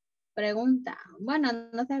 una pregunta. Bueno,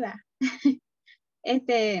 no se da.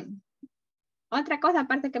 Otra cosa,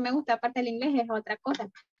 aparte que me gusta, aparte del inglés, es otra cosa.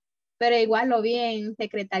 Pero igual lo vi en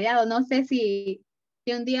secretariado. No sé si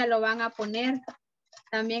un día lo van a poner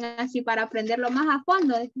también así para aprenderlo más a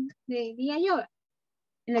fondo, diría yo,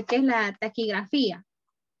 en lo que es la taquigrafía.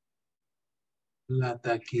 la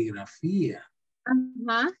taquigrafía,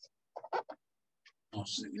 Ajá. no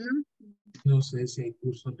sé. No sé si hay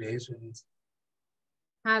cursos de eso.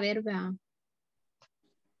 A ver, vean.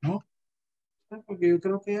 No, porque yo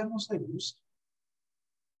creo que ya no se usa.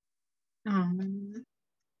 Ah.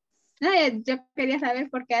 No, yo quería saber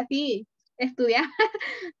porque así estudiar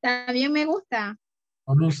también me gusta.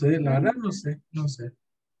 O no sé, la verdad no sé.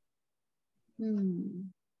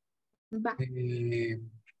 Va.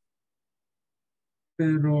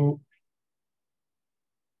 Pero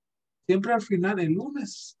siempre al final, el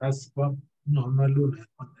lunes, no el lunes,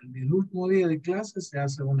 en el último día de clase se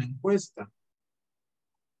hace una encuesta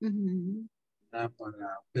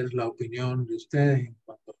para ver la opinión de ustedes en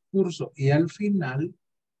cuanto al curso. Y al final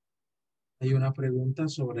hay una pregunta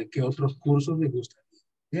sobre qué otros cursos les gustaría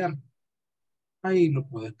estudiar. Ahí lo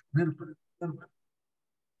pueden poner para estudiar,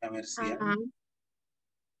 a ver si hay.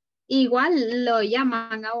 Igual lo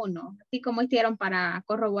llaman a uno, así como hicieron para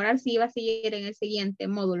corroborar si iba a seguir en el siguiente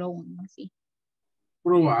módulo 1, así.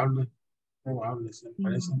 Probable, se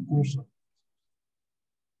parece un curso.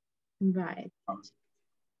 Vale.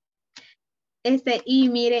 Y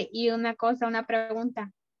mire, y una cosa, una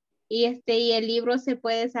pregunta. Y el libro se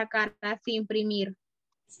puede sacar así, imprimir.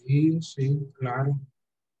 Sí, claro.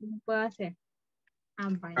 ¿Cómo puedo hacer?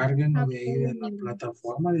 Vaya. Cárguenlo de ahí de la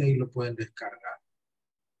plataforma, de ahí lo pueden descargar.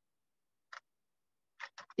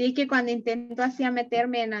 Sí, que cuando intento así a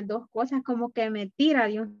meterme en las dos cosas, como que me tira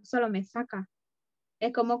y un solo me saca.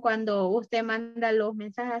 Es como cuando usted manda los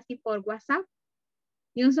mensajes así por WhatsApp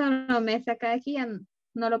y un solo me saca de aquí, ya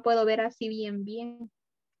no lo puedo ver así bien.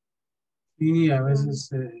 Sí, a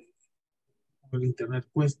veces el internet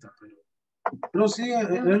cuesta, pero sí,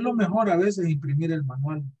 es lo mejor a veces imprimir el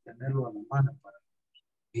manual, tenerlo a la mano para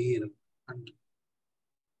ir.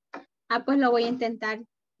 Ah, pues lo voy a intentar.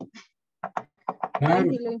 A ver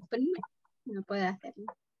Claro. si lo imprime. No puede hacerlo.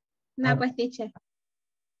 No, Claro. pues, teacher.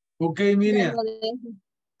 Ok, Ya Miriam. lo dejo.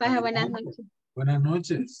 Pasa buenas noches. Buenas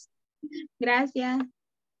noches. Gracias.